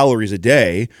 500 calories a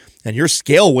day and your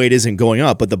scale weight isn't going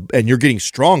up, and you're getting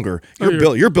stronger,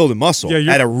 you're building muscle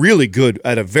at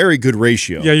a very good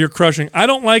ratio. Yeah, you're crushing. I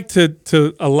don't like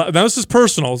to allow. Now, this is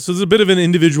personal. So there's a bit of an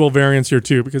individual variance here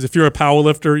too, because if you're a power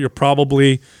lifter, you're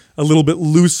probably a little bit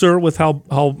looser with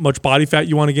how much body fat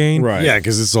you want to gain. Right. Yeah,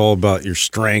 because it's all about your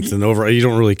strength and overall. You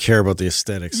don't really care about the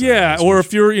aesthetics. Yeah, or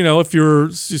if you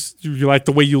like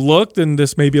the way you look, then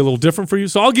this may be a little different for you.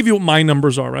 So I'll give you what my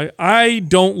numbers are, right? I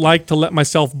don't like to let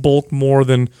myself bulk more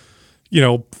than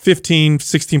 15,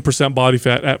 16% body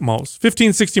fat at most.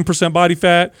 15, 16% body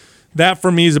fat, that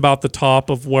for me is about the top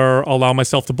of where I'll allow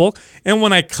myself to bulk. And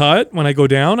when I go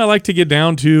down, I like to get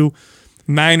down to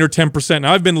 9 or 10%.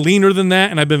 Now, I've been leaner than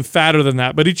that and I've been fatter than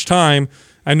that, but each time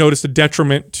I notice a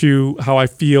detriment to how I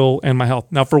feel and my health.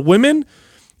 Now, for women,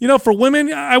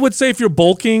 I would say if you're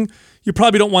bulking, you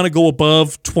probably don't want to go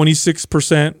above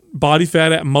 26% body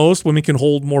fat at most. Women can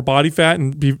hold more body fat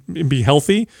and be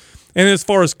healthy. And as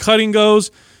far as cutting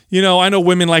goes, I know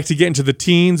women like to get into the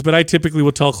teens, but I typically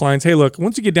will tell clients, hey, look,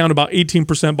 once you get down to about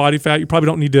 18% body fat, you probably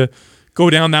don't need to go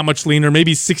down that much leaner,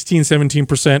 maybe 16,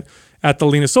 17% at the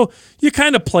leanest. So you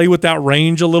kind of play with that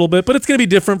range a little bit, but it's going to be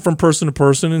different from person to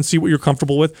person and see what you're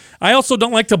comfortable with. I also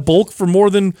don't like to bulk for more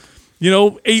than,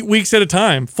 8 weeks at a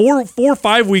time. 4 or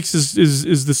 5 weeks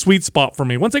is the sweet spot for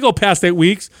me. Once I go past 8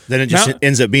 weeks, then it just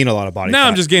ends up being a lot of body fat. Now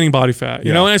I'm just gaining body fat,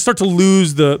 and I start to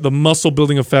lose the muscle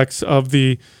building effects of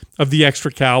the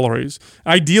extra calories.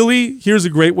 Ideally, here's a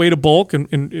great way to bulk, and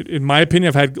in my opinion,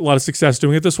 I've had a lot of success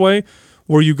doing it this way,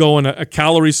 where you go in a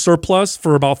calorie surplus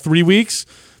for about 3 weeks,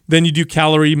 then you do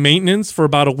calorie maintenance for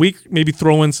about a week, maybe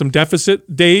throw in some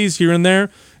deficit days here and there,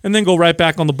 and then go right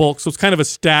back on the bulk. So it's kind of a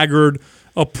staggered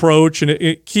approach, and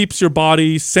it keeps your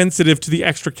body sensitive to the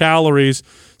extra calories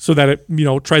so that it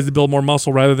tries to build more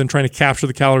muscle rather than trying to capture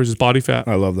the calories as body fat.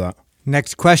 I love that.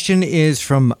 Next question is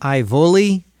from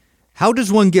Ivoli. How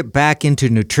does one get back into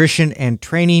nutrition and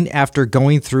training after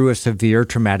going through a severe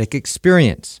traumatic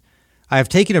experience? I have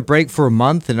taken a break for a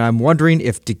month, and I'm wondering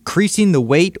if decreasing the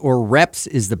weight or reps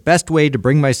is the best way to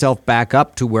bring myself back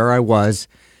up to where I was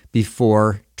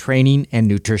before, training and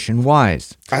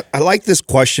nutrition-wise. I like this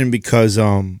question because,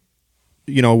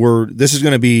 this is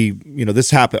going to be,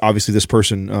 this happened. Obviously, this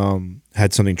person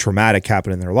had something traumatic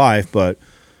happen in their life, but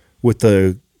with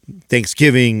the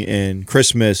Thanksgiving and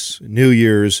Christmas, New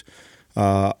Year's,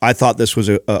 I thought this was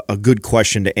a good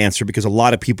question to answer because a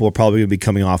lot of people are probably going to be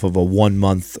coming off of a 1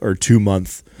 month or 2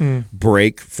 month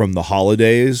break from the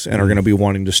holidays and are going to be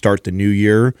wanting to start the new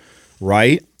year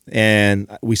right. And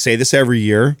we say this every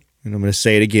year, and I'm going to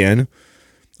say it again.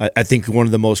 I think one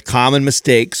of the most common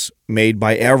mistakes made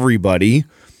by everybody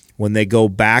when they go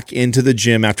back into the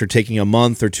gym after taking a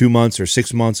month or 2 months or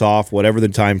 6 months off, whatever the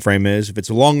time frame is, if it's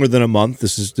longer than a month,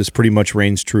 this pretty much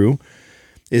reigns true,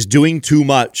 is doing too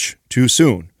much too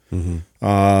soon.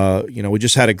 Mm-hmm. We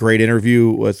just had a great interview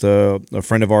with a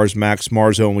friend of ours, Max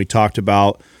Marzo, and we talked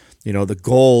about, the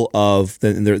goal of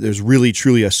there's really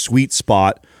truly a sweet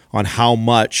spot on how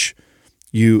much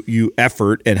you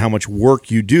effort and how much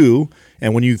work you do.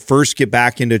 And when you first get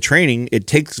back into training, it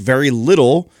takes very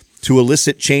little to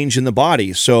elicit change in the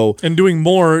body. And doing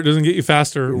more doesn't get you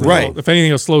faster. Right. If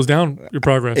anything, it slows down your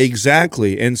progress.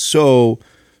 Exactly. And so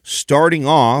starting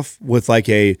off with like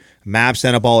a MAPS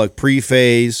anabolic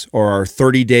pre-phase or our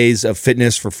 30 days of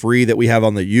fitness for free that we have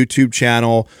on the YouTube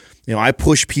channel, I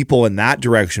push people in that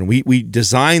direction. We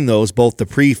design those, both the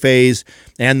pre-phase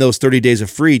and those 30 days of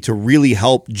free, to really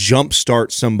help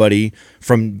jumpstart somebody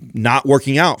from not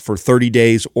working out for 30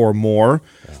 days or more,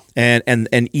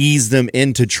 and ease them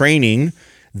into training.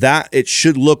 That it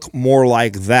should look more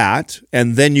like that,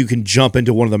 and then you can jump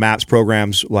into one of the MAPS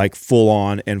programs like full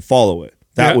on and follow it.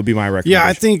 That would be my recommendation. Yeah,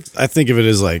 I think of it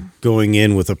as like going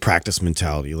in with a practice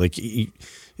mentality. Like,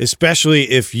 especially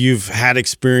if you've had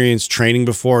experience training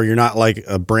before, you're not like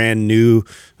a brand new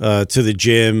to the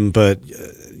gym, but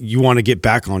you want to get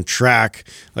back on track.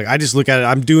 Like, I just look at it,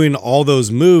 I'm doing all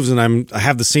those moves and I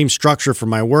have the same structure for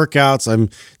my workouts. I'm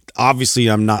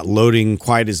not loading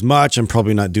quite as much. I'm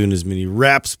probably not doing as many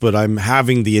reps, but I'm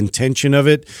having the intention of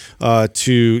it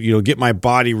to get my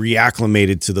body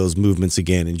reacclimated to those movements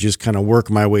again and just kind of work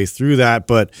my way through that.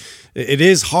 But it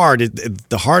is hard.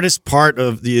 The hardest part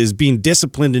is being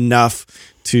disciplined enough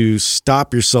to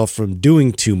stop yourself from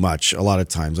doing too much a lot of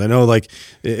times. I know, like,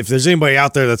 if there's anybody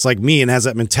out there that's like me and has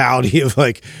that mentality of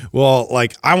like, well,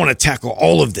 like, I want to tackle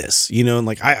all of this, and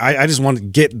like I just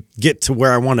want to get to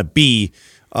where I want to be.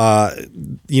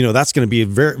 That's going to be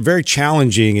very, very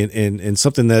challenging and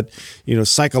something that,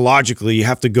 psychologically you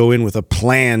have to go in with a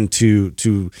plan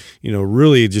to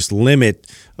really just limit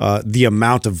the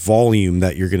amount of volume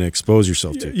that you're going to expose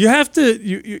yourself to. You have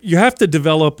to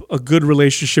develop a good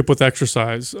relationship with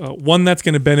exercise, one that's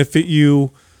going to benefit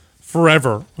you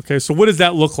forever. Okay, so what does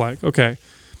that look like? Okay,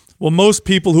 well, most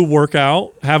people who work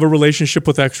out have a relationship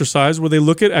with exercise where they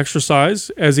look at exercise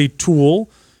as a tool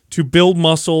to build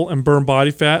muscle and burn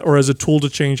body fat, or as a tool to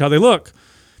change how they look.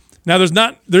 Now,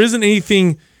 there isn't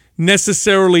anything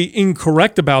necessarily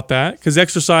incorrect about that, because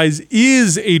exercise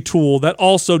is a tool that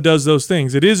also does those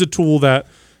things. It is a tool that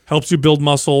helps you build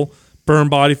muscle, burn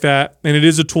body fat, and it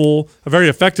is a very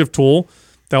effective tool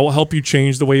that will help you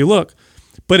change the way you look.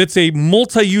 But it's a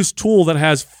multi-use tool that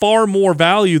has far more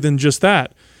value than just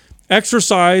that.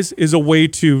 Exercise is a way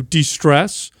to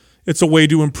de-stress. It's a way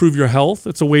to improve your health.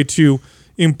 It's a way to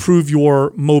improve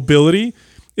your mobility.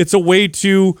 It's a way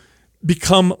to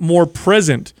become more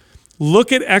present.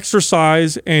 Look at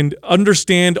exercise and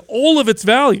understand all of its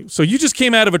value. So you just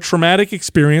came out of a traumatic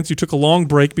experience. You took a long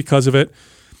break because of it.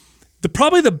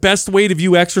 Probably the best way to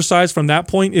view exercise from that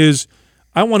point is,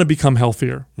 I want to become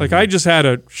healthier. Like, I just had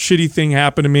a shitty thing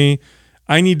happen to me.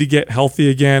 I need to get healthy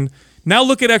again. Now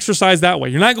look at exercise that way.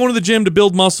 You're not going to the gym to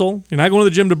build muscle. You're not going to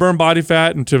the gym to burn body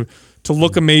fat and to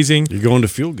look amazing. You're going to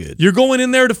feel good. You're going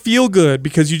in there to feel good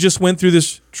because you just went through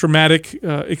this traumatic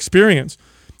experience.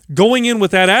 Going in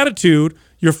with that attitude,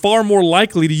 you're far more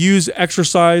likely to use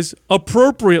exercise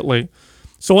appropriately.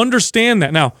 So understand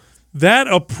that. Now, that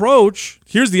approach,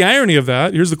 here's the irony of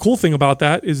that. Here's the cool thing about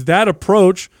that is that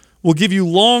approach will give you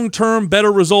long-term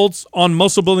better results on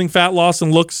muscle building, fat loss,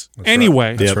 and looks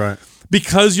anyway. That's right.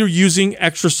 Because you're using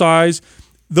exercise.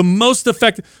 The most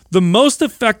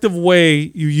effective way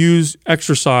you use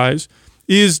exercise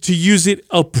is to use it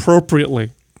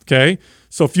appropriately, okay?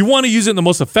 So if you want to use it in the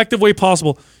most effective way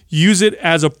possible, use it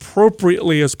as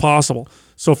appropriately as possible.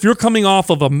 So if you're coming off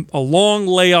of a long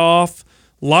layoff,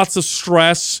 lots of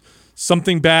stress,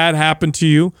 something bad happened to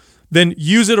you, then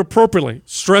use it appropriately.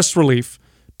 Stress relief,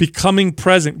 becoming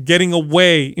present, getting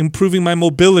away, improving my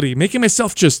mobility, making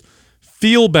myself just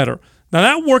feel better. Now,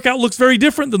 that workout looks very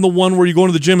different than the one where you go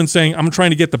into the gym and saying, I'm trying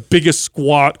to get the biggest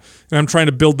squat and I'm trying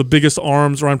to build the biggest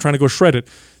arms or I'm trying to go shredded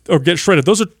or get shredded.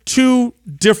 Those are two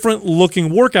different looking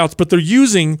workouts, but they're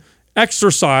using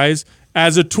exercise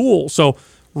as a tool. So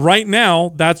right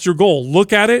now, that's your goal.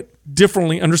 Look at it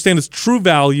differently, understand its true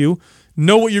value,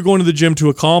 know what you're going to the gym to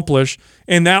accomplish,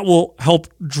 and that will help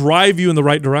drive you in the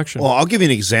right direction. Well, I'll give you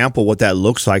an example what that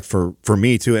looks like for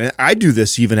me too. And I do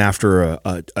this even after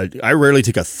I rarely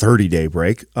take a 30-day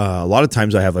break. A lot of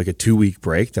times I have like a 2-week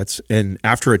break. And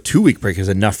after a 2-week break is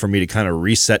enough for me to kind of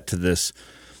reset to this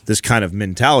kind of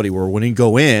mentality where when you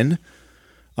go in,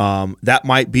 that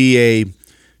might be a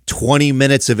 20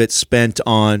 minutes of it spent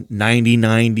on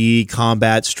 90-90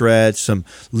 combat stretch, some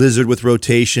lizard with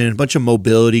rotation, a bunch of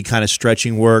mobility kind of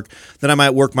stretching work. Then I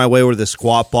might work my way over to the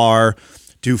squat bar,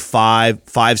 do five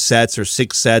sets or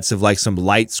 6 sets of like some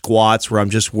light squats where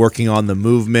I'm just working on the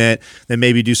movement. Then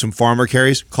maybe do some farmer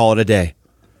carries, call it a day.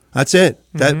 That's it.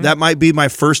 That might be my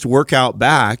first workout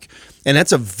back. And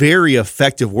that's a very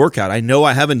effective workout. I know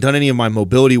I haven't done any of my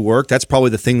mobility work. That's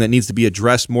probably the thing that needs to be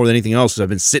addressed more than anything else. I've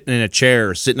been sitting in a chair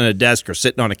or sitting at a desk or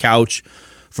sitting on a couch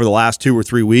for the last 2 or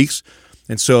 3 weeks.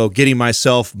 And so getting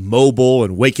myself mobile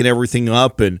and waking everything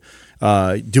up and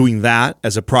doing that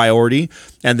as a priority.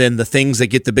 And then the things that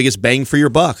get the biggest bang for your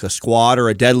buck, a squat or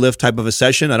a deadlift type of a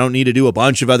session. I don't need to do a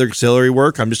bunch of other auxiliary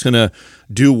work. I'm just going to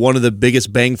do one of the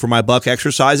biggest bang for my buck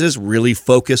exercises, really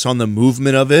focus on the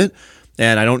movement of it.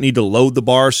 And I don't need to load the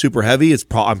bar super heavy.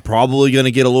 I'm probably going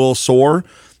to get a little sore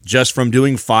just from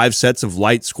doing 5 sets of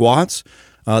light squats.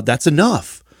 That's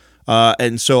enough.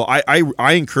 And so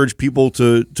I encourage people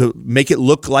to make it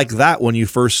look like that when you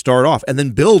first start off and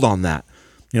then build on that.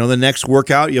 You know, the next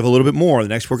workout, you have a little bit more. The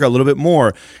next workout, a little bit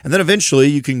more. And then eventually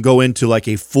you can go into like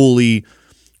a fully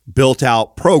built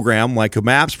out program like a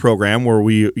MAPS program where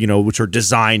which are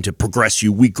designed to progress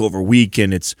you week over week.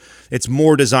 And it's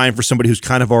more designed for somebody who's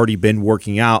kind of already been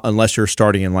working out unless you're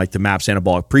starting in like the MAPS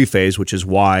anabolic pre-phase, which is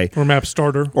why. Or MAPS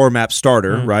starter.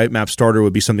 Right? MAPS starter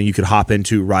would be something you could hop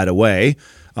into right away.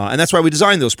 And that's why we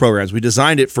designed those programs. We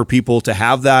designed it for people to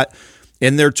have that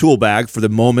in their tool bag for the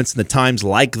moments and the times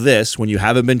like this when you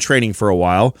haven't been training for a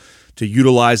while, to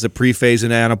utilize the pre-phase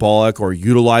and anabolic or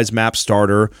utilize MAPS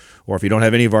starter, or if you don't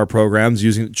have any of our programs,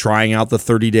 trying out the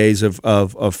 30 days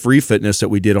of free fitness that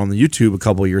we did on the YouTube a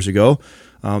couple of years ago.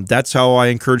 That's how I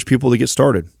encourage people to get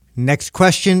started. Next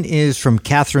question is from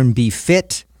Catherine B.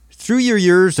 Fit. Through your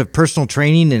years of personal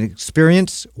training and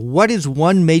experience, what is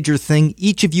one major thing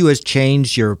each of you has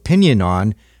changed your opinion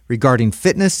on regarding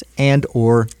fitness and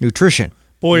or nutrition?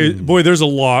 Boy, there's a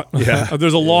lot. Yeah.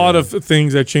 There's a lot of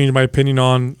things that changed my opinion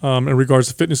on in regards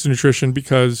to fitness and nutrition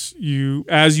because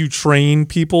as you train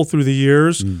people through the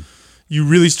years, you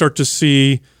really start to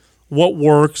see what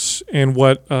works and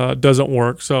what doesn't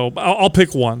work. So I'll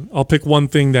pick one. I'll pick one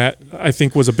thing that I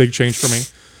think was a big change for me.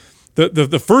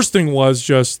 The first thing was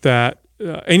just that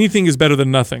anything is better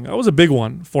than nothing. That was a big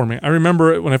one for me. I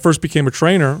remember when I first became a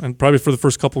trainer, and probably for the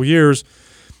first couple of years,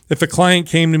 if a client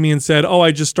came to me and said,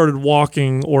 I just started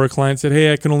walking, or a client said,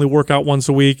 hey, I can only work out once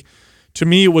a week, to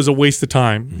me, it was a waste of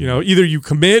time. Mm-hmm. You know, either you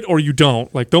commit or you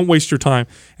don't. Like, don't waste your time.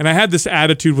 And I had this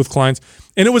attitude with clients,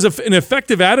 and it was an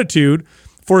effective attitude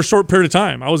for a short period of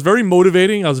time. I was very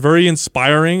motivating. I was very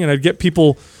inspiring, and I'd get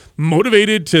people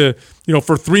motivated to,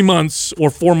 for 3 months or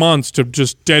 4 months to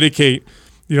just dedicate,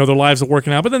 their lives to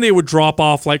working out. But then they would drop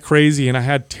off like crazy, and I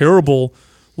had terrible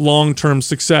long-term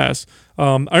success.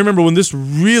 I remember when this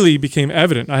really became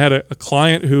evident. I had a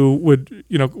client who would,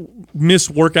 miss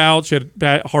workouts. She had a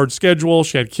bad, hard schedule.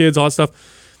 She had kids, all that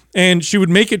stuff. And she would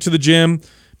make it to the gym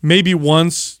maybe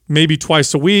once, maybe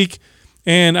twice a week.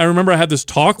 And I remember I had this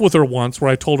talk with her once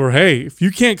where I told her, hey, if you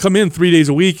can't come in 3 days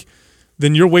a week,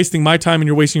 then you're wasting my time and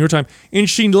you're wasting your time. And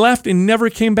she left and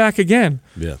never came back again.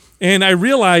 Yeah. And I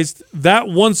realized that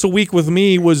once a week with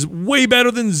me was way better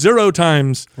than 0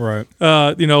 times,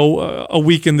 a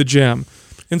week in the gym.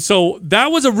 And so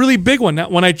that was a really big one. Now,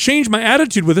 when I changed my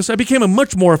attitude with this, I became a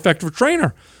much more effective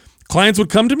trainer. Clients would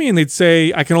come to me and they'd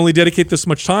say, I can only dedicate this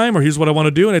much time, or here's what I want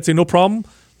to do. And I'd say, no problem.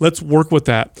 Let's work with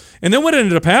that. And then what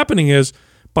ended up happening is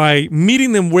by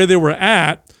meeting them where they were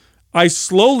at, I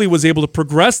slowly was able to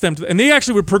progress them. And they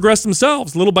actually would progress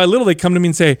themselves. Little by little, they come to me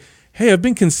and say, hey, I've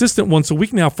been consistent once a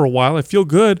week now for a while. I feel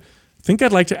good. I think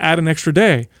I'd like to add an extra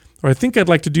day. Or I think I'd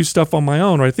like to do stuff on my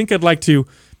own. Or I think I'd like to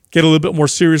get a little bit more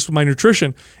serious with my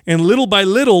nutrition. And little by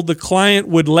little, the client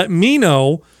would let me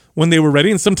know when they were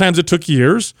ready. And sometimes it took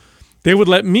years. They would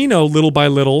let me know little by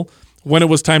little when it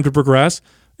was time to progress.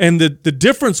 And the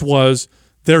difference was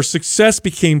their success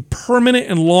became permanent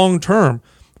and long-term,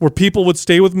 where people would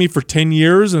stay with me for 10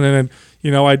 years and then,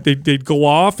 they'd go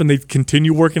off and they'd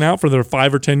continue working out for their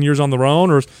 5 or 10 years on their own.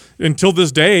 Or until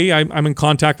this day, I'm in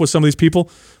contact with some of these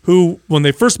people who, when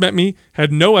they first met me,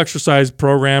 had no exercise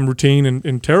program, routine,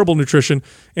 and terrible nutrition.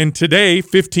 And today,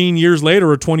 15 years later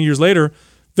or 20 years later,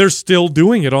 they're still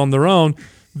doing it on their own.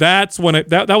 That's when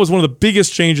that was one of the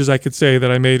biggest changes I could say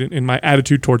that I made in my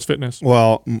attitude towards fitness.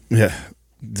 Well, yeah,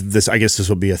 I guess this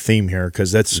will be a theme here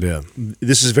because this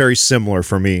is very similar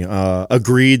for me.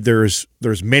 Agreed. There's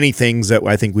many things that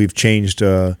I think we've changed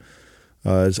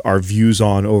as our views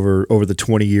on over the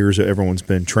 20 years that everyone's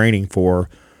been training for.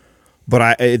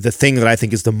 But the thing that I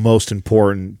think is the most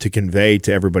important to convey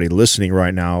to everybody listening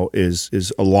right now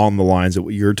is along the lines of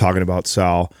what you're talking about,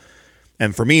 Sal.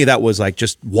 And for me, that was like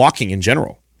just walking in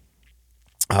general.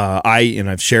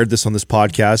 I've shared this on this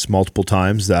podcast multiple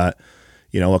times that,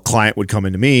 a client would come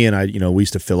into me and we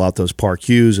used to fill out those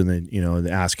PAR-Qs and then,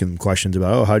 ask him questions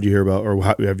about, how'd you hear about, or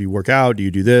how have you work out? Do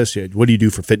you do this? What do you do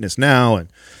for fitness now? And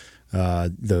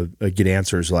I get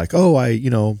answers like,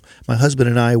 my husband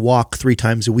and I walk 3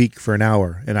 times a week for an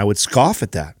hour. And I would scoff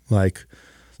at that. Like,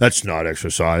 that's not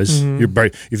exercise.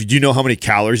 Mm-hmm. Do you know how many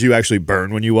calories you actually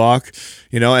burn when you walk?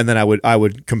 And then I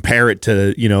would compare it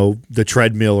to, the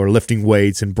treadmill or lifting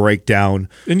weights and break down.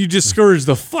 And you discourage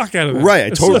the fuck out of that.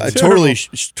 Right. I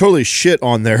totally shit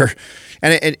on there.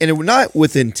 And it was not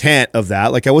with intent of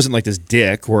that. Like, I wasn't like this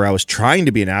dick where I was trying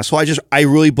to be an asshole. I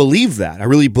really believed that. I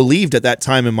really believed at that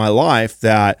time in my life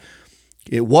that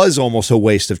it was almost a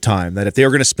waste of time, that if they were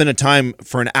going to spend a time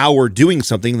for an hour doing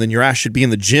something, then your ass should be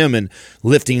in the gym and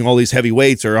lifting all these heavy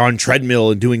weights or on treadmill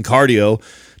and doing cardio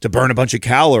to burn a bunch of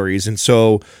calories. And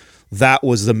so that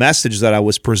was the message that I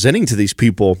was presenting to these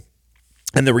people.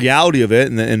 And the reality of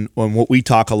it, and what we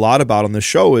talk a lot about on the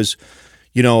show is,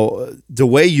 the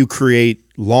way you create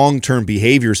long-term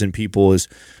behaviors in people is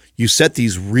you set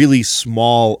these really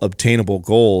small obtainable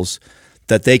goals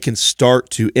that they can start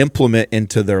to implement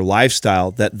into their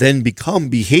lifestyle that then become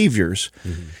behaviors.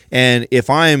 Mm-hmm. And if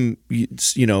I'm,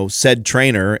 said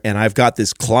trainer and I've got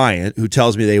this client who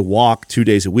tells me they walk 2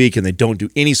 days a week and they don't do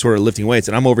any sort of lifting weights,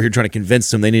 and I'm over here trying to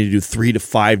convince them they need to do 3 to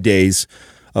 5 days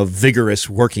of vigorous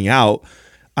working out.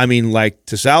 I mean, like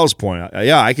to Sal's point,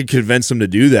 I could convince them to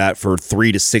do that for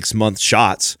 3 to 6 month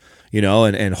shots.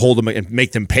 And hold them and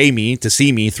make them pay me to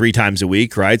see me 3 times a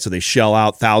week, right? So they shell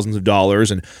out thousands of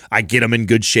dollars and I get them in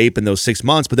good shape in those 6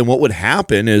 months. But then what would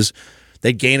happen is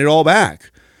they'd gain it all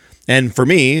back. And for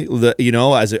me,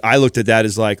 as I looked at that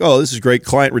as like, oh, this is great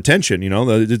client retention.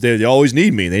 They always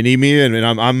need me. They need me and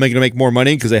I'm going to make more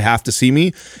money because they have to see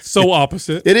me. So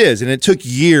opposite. It is. And it took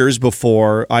years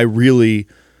before I really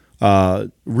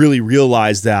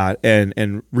realized that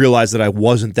and realized that I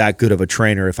wasn't that good of a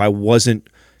trainer if I wasn't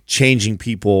changing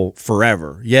people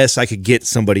forever. Yes, I could get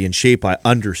somebody in shape. I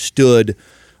understood,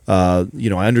 I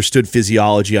understood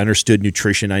physiology. I understood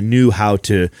nutrition. I knew how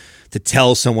to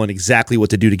tell someone exactly what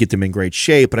to do to get them in great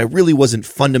shape, but I really wasn't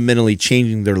fundamentally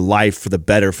changing their life for the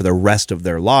better for the rest of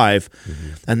their life.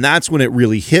 Mm-hmm. And that's when it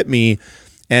really hit me.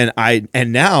 And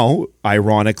now,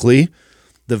 ironically,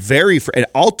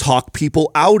 I'll talk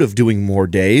people out of doing more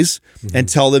days and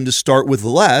tell them to start with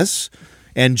less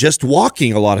and just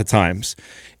walking a lot of times.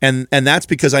 And that's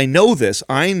because I know this.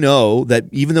 I know that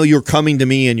even though you're coming to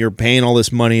me and you're paying all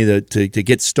this money to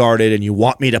get started and you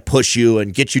want me to push you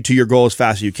and get you to your goal as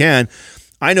fast as you can,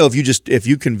 I know if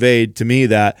you conveyed to me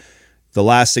that the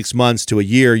last 6 months to a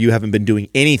year, you haven't been doing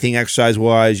anything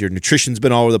exercise-wise, your nutrition's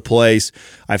been all over the place,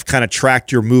 I've kind of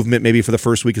tracked your movement maybe for the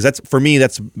first week, because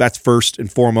that's first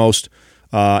and foremost.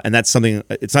 And that's something,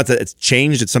 it's not that it's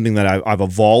changed, it's something that I've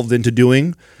evolved into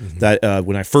doing. Mm-hmm. That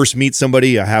when I first meet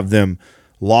somebody, I have them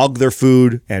log their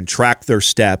food and track their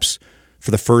steps for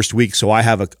the first week, so I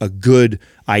have a good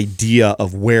idea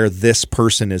of where this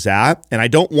person is at, and I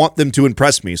don't want them to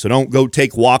impress me. So don't go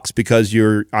take walks because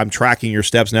I'm tracking your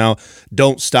steps now.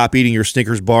 Don't stop eating your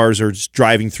Snickers bars or just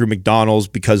driving through McDonald's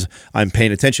because I'm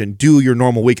paying attention. Do your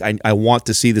normal week. I want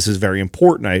to see this is very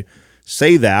important. I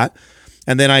say that,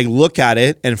 and then I look at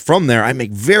it, and from there I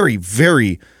make very,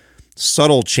 very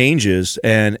subtle changes,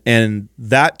 and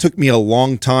that took me a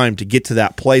long time to get to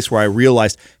that place where I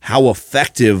realized how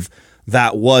effective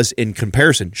that was in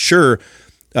comparison. Sure,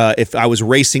 if I was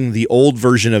racing the old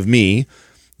version of me,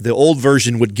 the old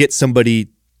version would get somebody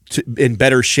in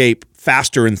better shape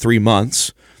faster in 3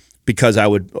 months because I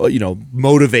would,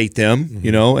 motivate them,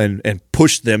 and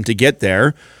push them to get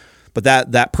there. But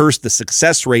the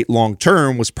success rate long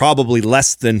term was probably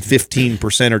less than 15%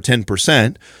 or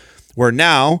 10%, where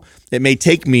now it may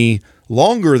take me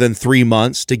longer than 3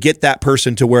 months to get that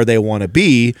person to where they want to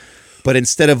be. But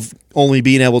instead of only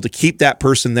being able to keep that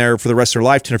person there for the rest of their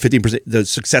life, 10 or 15%, the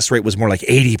success rate was more like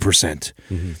 80%.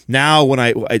 Mm-hmm. Now, when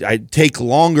I take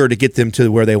longer to get them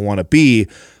to where they want to be,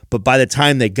 but by the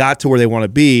time they got to where they want to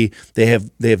be, they have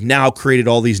now created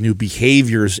all these new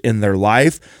behaviors in their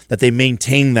life that they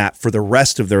maintain that for the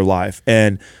rest of their life.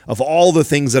 And of all the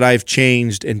things that I've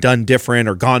changed and done different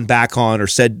or gone back on or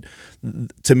said,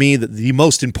 to me, the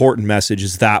most important message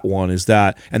is that one,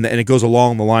 and it goes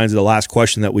along the lines of the last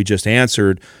question that we just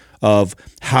answered of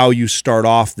how you start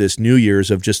off this New Year's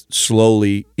of just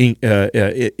slowly,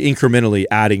 incrementally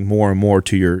adding more and more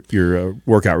to your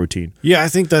workout routine. Yeah, I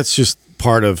think that's just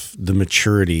part of the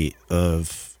maturity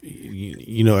of,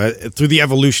 through the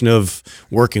evolution of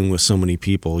working with so many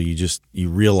people, you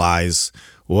realize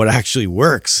what actually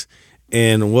works.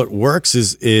 And what works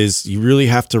is you really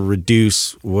have to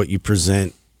reduce what you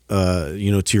present,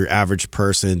 to your average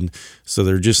person, so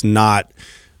they're just not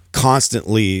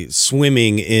constantly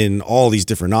swimming in all these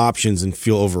different options and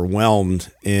feel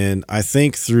overwhelmed. And I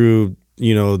think through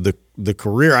the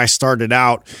career, I started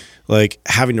out like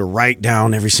having to write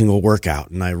down every single workout,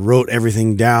 and I wrote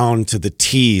everything down to the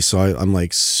T. So I'm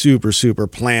like super, super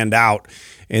planned out.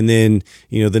 And then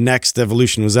the next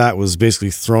evolution was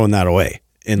basically throwing that away.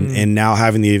 And now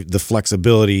having the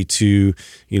flexibility to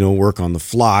work on the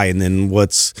fly, and then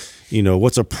what's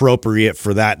appropriate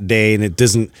for that day.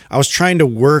 And I was trying to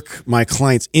work my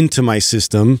clients into my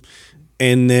system,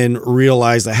 and then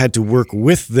realized I had to work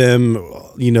with them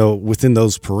within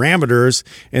those parameters.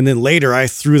 And then later I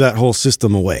threw that whole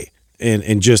system away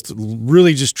and just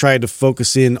really just tried to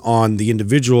focus in on the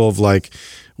individual of what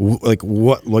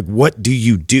do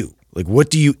you do? Like, what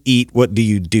do you eat? What do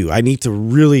you do? I need to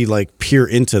really peer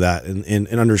into that and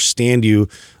understand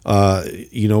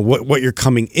what you're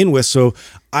coming in with, so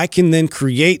I can then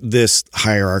create this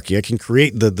hierarchy. I can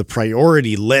create the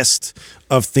priority list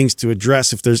of things to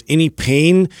address. If there's any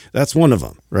pain, that's one of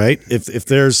them, right? If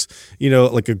there's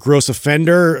a gross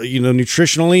offender,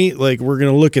 nutritionally, we're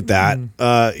gonna look at that.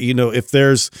 If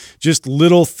there's just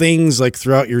little things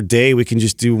throughout your day, we can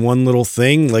just do one little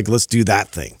thing. Let's do that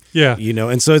thing. Yeah.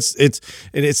 And so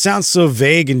it sounds so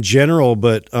vague in general,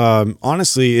 but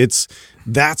honestly,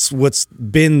 that's what's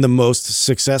been the most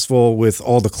successful with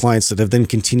all the clients that have then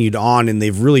continued on, and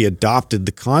they've really adopted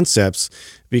the concepts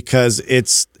because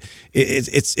it's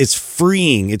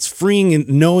freeing. It's freeing in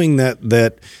knowing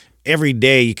that every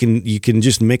day you can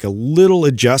just make a little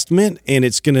adjustment, and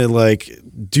it's going to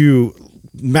do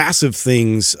massive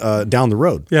things down the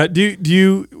road. Yeah. Do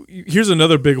you? Here's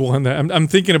another big one that I'm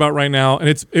thinking about right now, and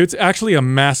it's actually a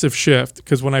massive shift,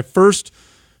 because when I first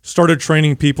started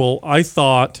training people, I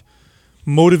thought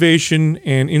motivation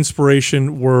and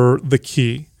inspiration were the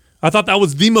key. I thought that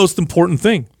was the most important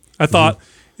thing. I thought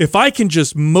if I can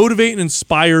just motivate and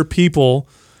inspire people,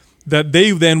 that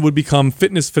they then would become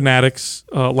fitness fanatics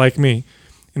like me.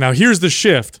 And now here's the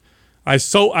shift.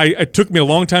 It took me a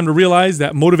long time to realize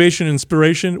that motivation and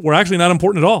inspiration were actually not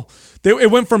important at all. It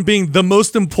went from being the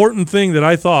most important thing that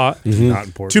I thought not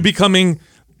important to becoming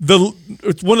one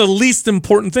of the least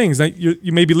important things. Now,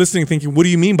 you may be listening thinking, what do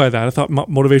you mean by that? I thought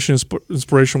motivation and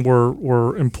inspiration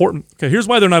were important. Okay, here's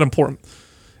why they're not important.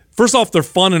 First off, they're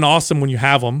fun and awesome when you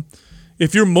have them.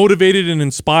 If you're motivated and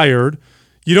inspired,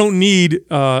 you don't need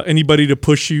anybody to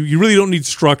push you. You really don't need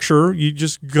structure. You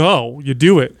just go. You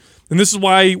do it. And this is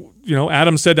why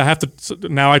Adam said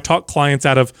now I talk clients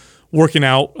out of working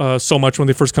out so much when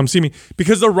they first come see me,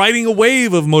 because they're riding a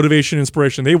wave of motivation and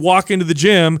inspiration. They walk into the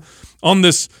gym on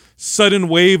this sudden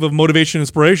wave of motivation and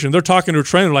inspiration. They're talking to a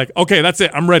trainer like, okay, that's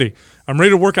it. I'm ready. I'm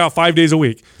ready to work out 5 days a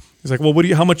week. He's like, well,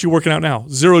 how much are you working out now?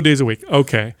 0 days a week.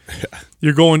 Okay.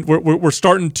 You're going, we're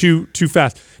starting too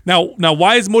fast. Now,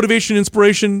 why is motivation and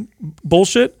inspiration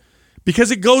bullshit?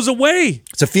 because it goes away.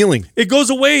 It's a feeling. It goes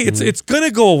away. It's going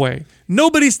to go away.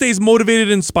 Nobody stays motivated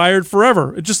and inspired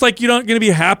forever. It's just like you're not going to be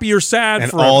happy or sad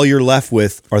And forever. all you're left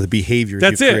with are the behaviors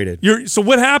That's you've it. created. So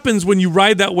what happens when you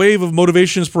ride that wave of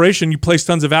motivation, inspiration, you place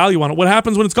tons of value on it? What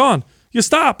happens when it's gone? You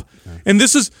stop. And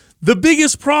this is the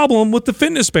biggest problem with the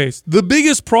fitness space. The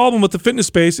biggest problem with the fitness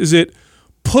space is it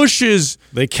pushes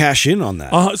They cash in on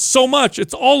that. so much.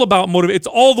 It's all about motivation. It's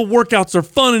all the workouts are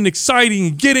fun and exciting.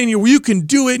 And get in here where you can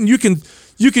do it, and you can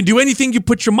do anything you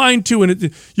put your mind to,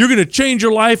 and you're going to change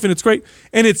your life, and it's great.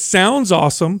 And it sounds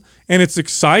awesome, and it's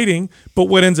exciting. But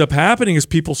what ends up happening is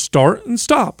people start and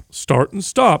stop.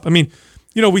 I mean,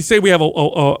 we say we have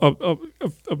a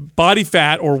body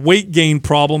fat or weight gain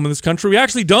problem in this country. We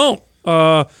actually don't.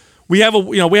 We have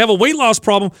a weight loss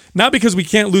problem, not because we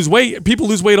can't lose weight. People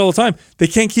lose weight all the time. They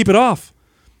can't keep it off.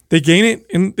 They gain it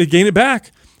and they gain it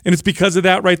back. And it's because of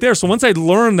that right there. So once I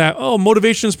learned that,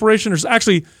 motivation, inspiration is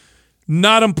actually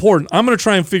not important. I'm going to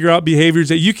try and figure out behaviors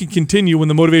that you can continue when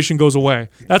the motivation goes away.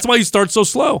 That's why you start so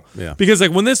slow. Yeah. Because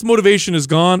when this motivation is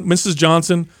gone, Mrs.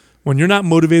 Johnson, when you're not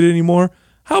motivated anymore,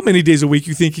 how many days a week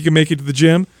you think you can make it to the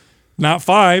gym? Not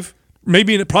 5,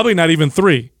 probably not even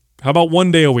 3. How about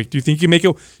 1 day a week? Do you think you can make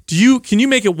it? Can you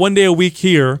make it 1 day a week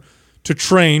here to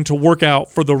train, to work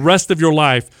out for the rest of your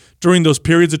life during those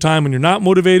periods of time when you're not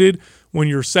motivated, when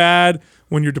you're sad,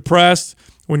 when you're depressed,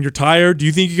 when you're tired? Do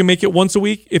you think you can make it once a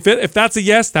week? If that's a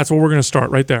yes, that's where we're going to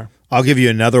start right there. I'll give you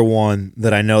another one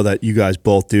that I know that you guys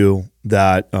both do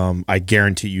that I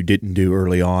guarantee you didn't do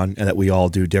early on and that we all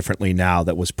do differently now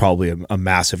that was probably a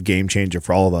massive game changer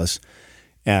for all of us.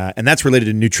 And that's related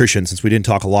to nutrition, since we didn't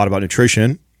talk a lot about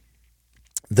nutrition.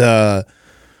 When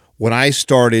I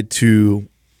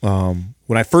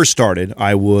first started,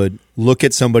 I would look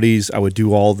at I would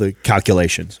do all the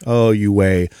calculations. Oh, you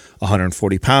weigh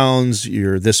 140 pounds,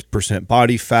 you're this %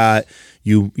 body fat,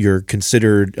 you're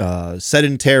considered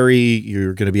sedentary,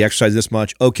 you're going to be exercising this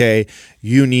much. Okay,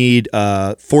 you need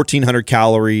 1,400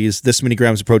 calories, this many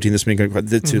grams of protein, this many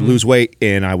grams to lose weight,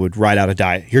 and I would write out a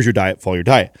diet. Here's your diet, follow your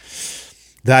diet.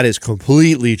 That has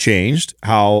completely changed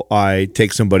how I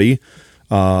take somebody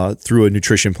through a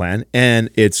nutrition plan, and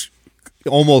it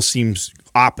almost seems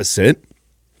opposite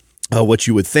what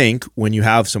you would think when you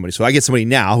have somebody. So I get somebody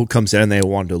now who comes in and they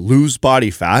want to lose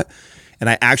body fat, and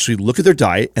I actually look at their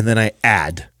diet and then I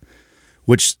add,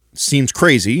 which seems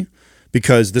crazy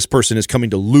because this person is coming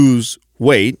to lose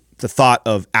weight. The thought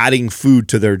of adding food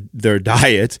to their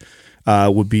diet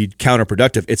would be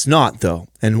counterproductive. It's not, though,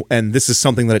 and this is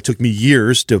something that it took me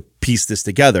years to piece this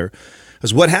together.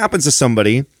 Because what happens to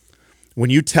somebody when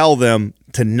you tell them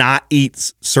to not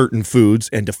eat certain foods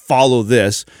and to follow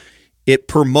this, it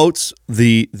promotes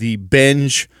the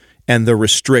binge and the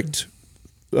restrict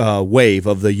wave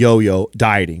of the yo-yo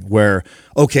dieting where,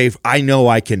 okay, I know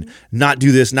I can not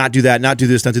do this, not do that, not do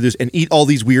this, not do this, and eat all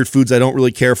these weird foods I don't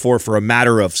really care for a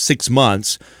matter of 6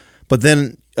 months. But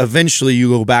then eventually you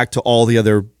go back to all the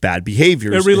other bad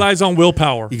behaviors. It relies on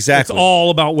willpower. Exactly. It's all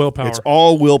about willpower. It's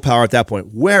all willpower at that point.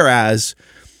 Whereas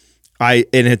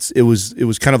it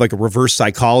was kind of like a reverse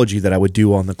psychology that I would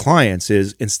do on the clients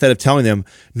is instead of telling them,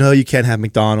 no, you can't have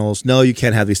McDonald's, no, you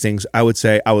can't have these things, I would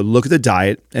look at the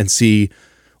diet and see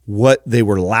what they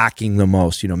were lacking the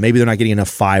most. Maybe they're not getting enough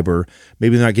fiber,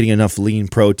 maybe they're not getting enough lean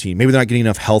protein, maybe they're not getting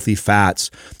enough healthy fats.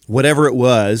 Whatever it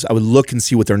was, I would look and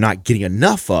see what they're not getting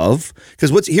enough of.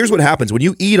 Because here's what happens when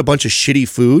you eat a bunch of shitty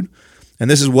food. And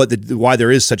this is why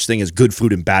there is such thing as good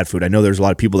food and bad food. I know there's a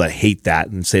lot of people that hate that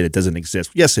and say that doesn't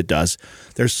exist. Yes, it does.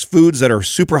 There's foods that are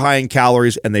super high in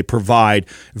calories and they provide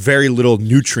very little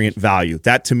nutrient value.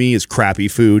 That to me is crappy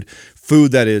food.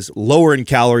 Food that is lower in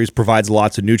calories provides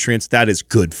lots of nutrients. That is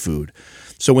good food.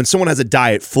 So when someone has a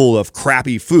diet full of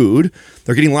crappy food,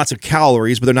 they're getting lots of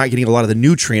calories, but they're not getting a lot of the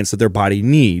nutrients that their body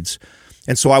needs.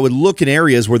 And so I would look in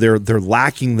areas where they're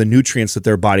lacking the nutrients that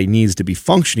their body needs to be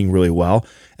functioning really well,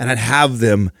 and I'd have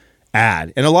them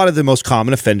add. And a lot of the most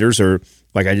common offenders are,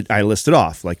 like I listed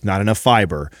off, like not enough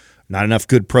fiber, not enough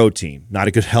good protein, not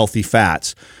a good healthy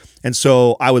fats. And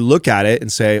so I would look at it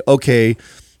and say, okay,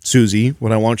 Susie,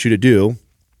 what I want you to do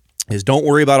is don't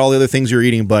worry about all the other things you're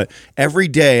eating, but every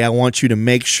day I want you to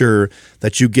make sure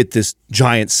that you get this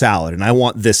giant salad, and I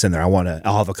want this in there. I want an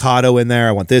avocado in there.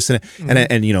 I want this in it, and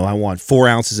I want 4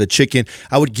 ounces of chicken.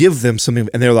 I would give them something,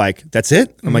 and they're like, "That's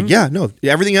it?" I'm like, "Yeah, no,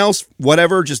 everything else,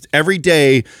 whatever. Just every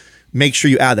day, make sure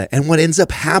you add that." And what ends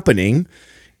up happening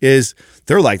is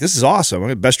they're like, this is awesome. I'm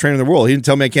the best trainer in the world. He didn't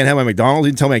tell me I can't have my McDonald's.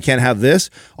 He didn't tell me I can't have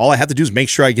this. All I have to do is make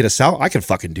sure I get a salad. I can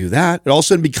fucking do that. It all of a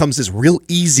sudden becomes this real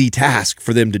easy task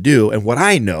for them to do. And what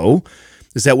I know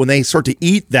is that when they start to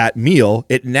eat that meal,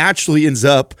 it naturally ends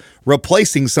up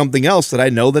replacing something else that I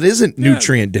know that isn't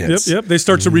nutrient dense. Yep. They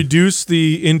start to reduce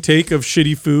the intake of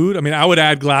shitty food. I mean, I would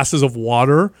add glasses of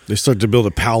water. They start to build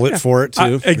a palate for it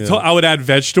too. I would add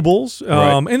vegetables,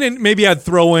 and then maybe I'd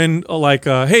throw in like,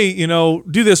 hey,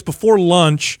 do this before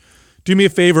lunch. Do me a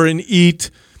favor and eat,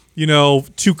 2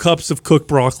 cups of cooked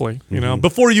broccoli.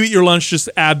 Before you eat your lunch, just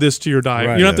add this to your diet.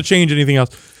 Right, you don't have to change anything else,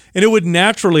 and it would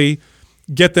naturally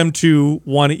get them to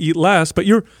want to eat less. But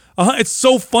it's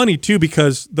so funny too,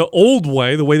 because the old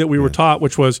way, the way that we were taught,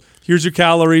 which was here's your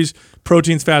calories,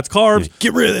 proteins, fats, carbs.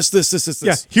 Get rid of this.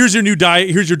 Yeah, here's your new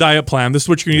diet. Here's your diet plan. This is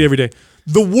what you're gonna eat every day.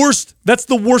 That's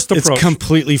the worst approach. It's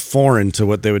completely foreign to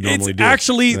what they would normally do. It's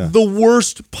actually the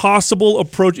worst possible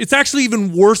approach. It's actually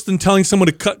even worse than telling someone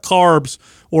to cut carbs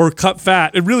or cut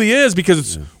fat. It really is, because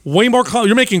it's way more.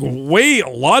 You're making a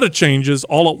lot of changes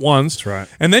all at once. That's right.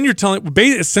 And then you're telling,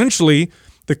 essentially,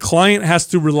 the client has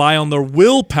to rely on their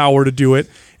willpower to do it.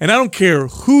 And I don't care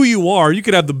who you are. You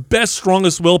could have the best,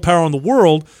 strongest willpower in the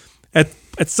world. At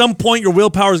some point, your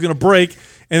willpower is going to break.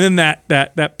 And then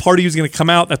that party is going to come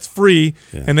out that's free,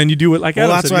 and then you do it like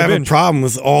Adam that's said, why I have binge. a problem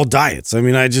with all diets. I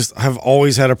mean, I've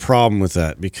always had a problem with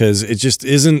that, because it just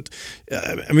isn't.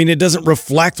 It doesn't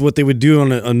reflect what they would do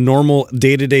on a normal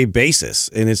day-to-day basis,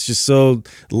 and it's just so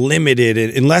limited.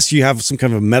 Unless you have some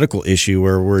kind of a medical issue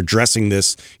where we're addressing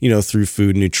this, through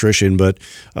food and nutrition. But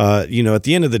at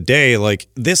the end of the day, like,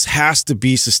 this has to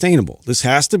be sustainable. This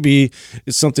has to be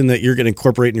something that you're going to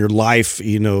incorporate in your life,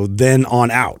 then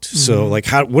on out. Mm-hmm. So, like,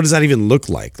 what does that even look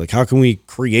like? Like, how can we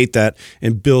create that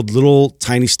and build little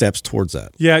tiny steps towards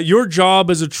that? Yeah, your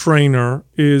job as a trainer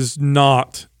is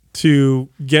not to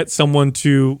get someone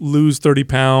to lose 30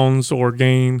 pounds or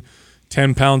gain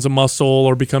 10 pounds of muscle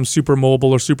or become super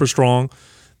mobile or super strong.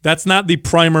 That's not the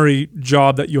primary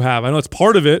job that you have. I know it's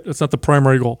part of it. It's not the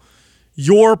primary goal.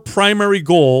 Your primary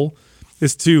goal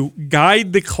is to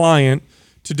guide the client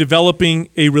to developing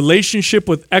a relationship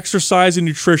with exercise and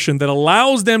nutrition that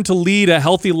allows them to lead a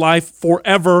healthy life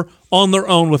forever on their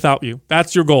own without you.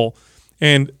 That's your goal.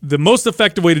 And the most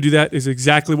effective way to do that is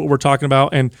exactly what we're talking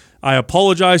about. And I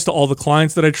apologize to all the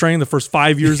clients that I trained the first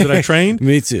 5 years that I trained.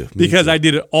 Me too. Because I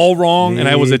did it all wrong, and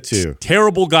I was a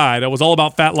terrible guy. That was all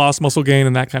about fat loss, muscle gain,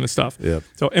 and that kind of stuff. Yep.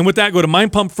 So, and with that, go to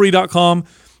mindpumpfree.com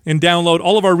and download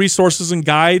all of our resources and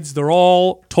guides. They're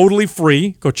all totally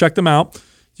free. Go check them out.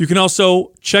 You can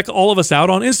also check all of us out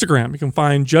on Instagram. You can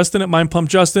find Justin at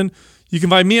mindpumpjustin. You can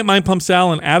find me at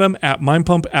mindpumpsal and Adam at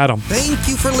mindpumpadam. Thank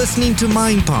you for listening to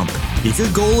Mind Pump. If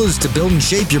your goal is to build and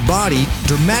shape your body,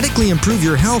 dramatically improve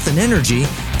your health and energy,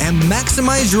 and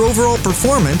maximize your overall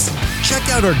performance, check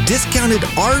out our discounted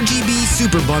RGB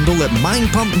Super Bundle at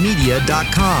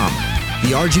mindpumpmedia.com.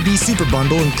 The RGB Super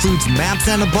Bundle includes MAPS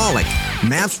Anabolic,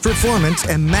 MAPS Performance,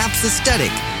 and MAPS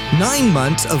Aesthetic. 9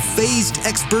 months of phased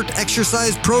expert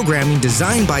exercise programming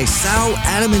designed by Sal,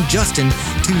 Adam, and Justin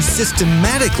to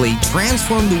systematically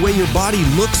transform the way your body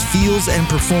looks, feels, and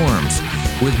performs.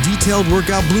 With detailed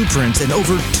workout blueprints and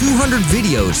over 200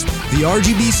 videos, the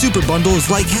RGB Super Bundle is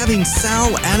like having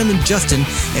Sal, Adam, and Justin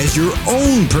as your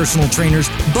own personal trainers,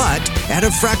 but at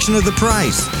a fraction of the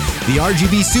price. The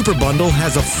RGB Super Bundle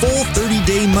has a full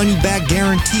 30-day money-back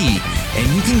guarantee, and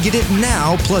you can get it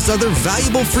now plus other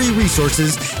valuable free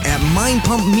resources at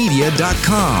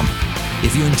mindpumpmedia.com.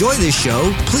 If you enjoy this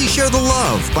show, please share the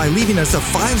love by leaving us a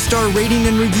 5-star rating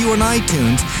and review on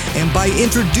iTunes and by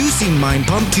introducing Mind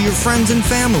Pump to your friends and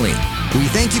family. We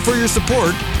thank you for your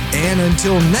support, and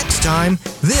until next time,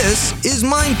 this is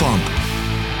Mind Pump.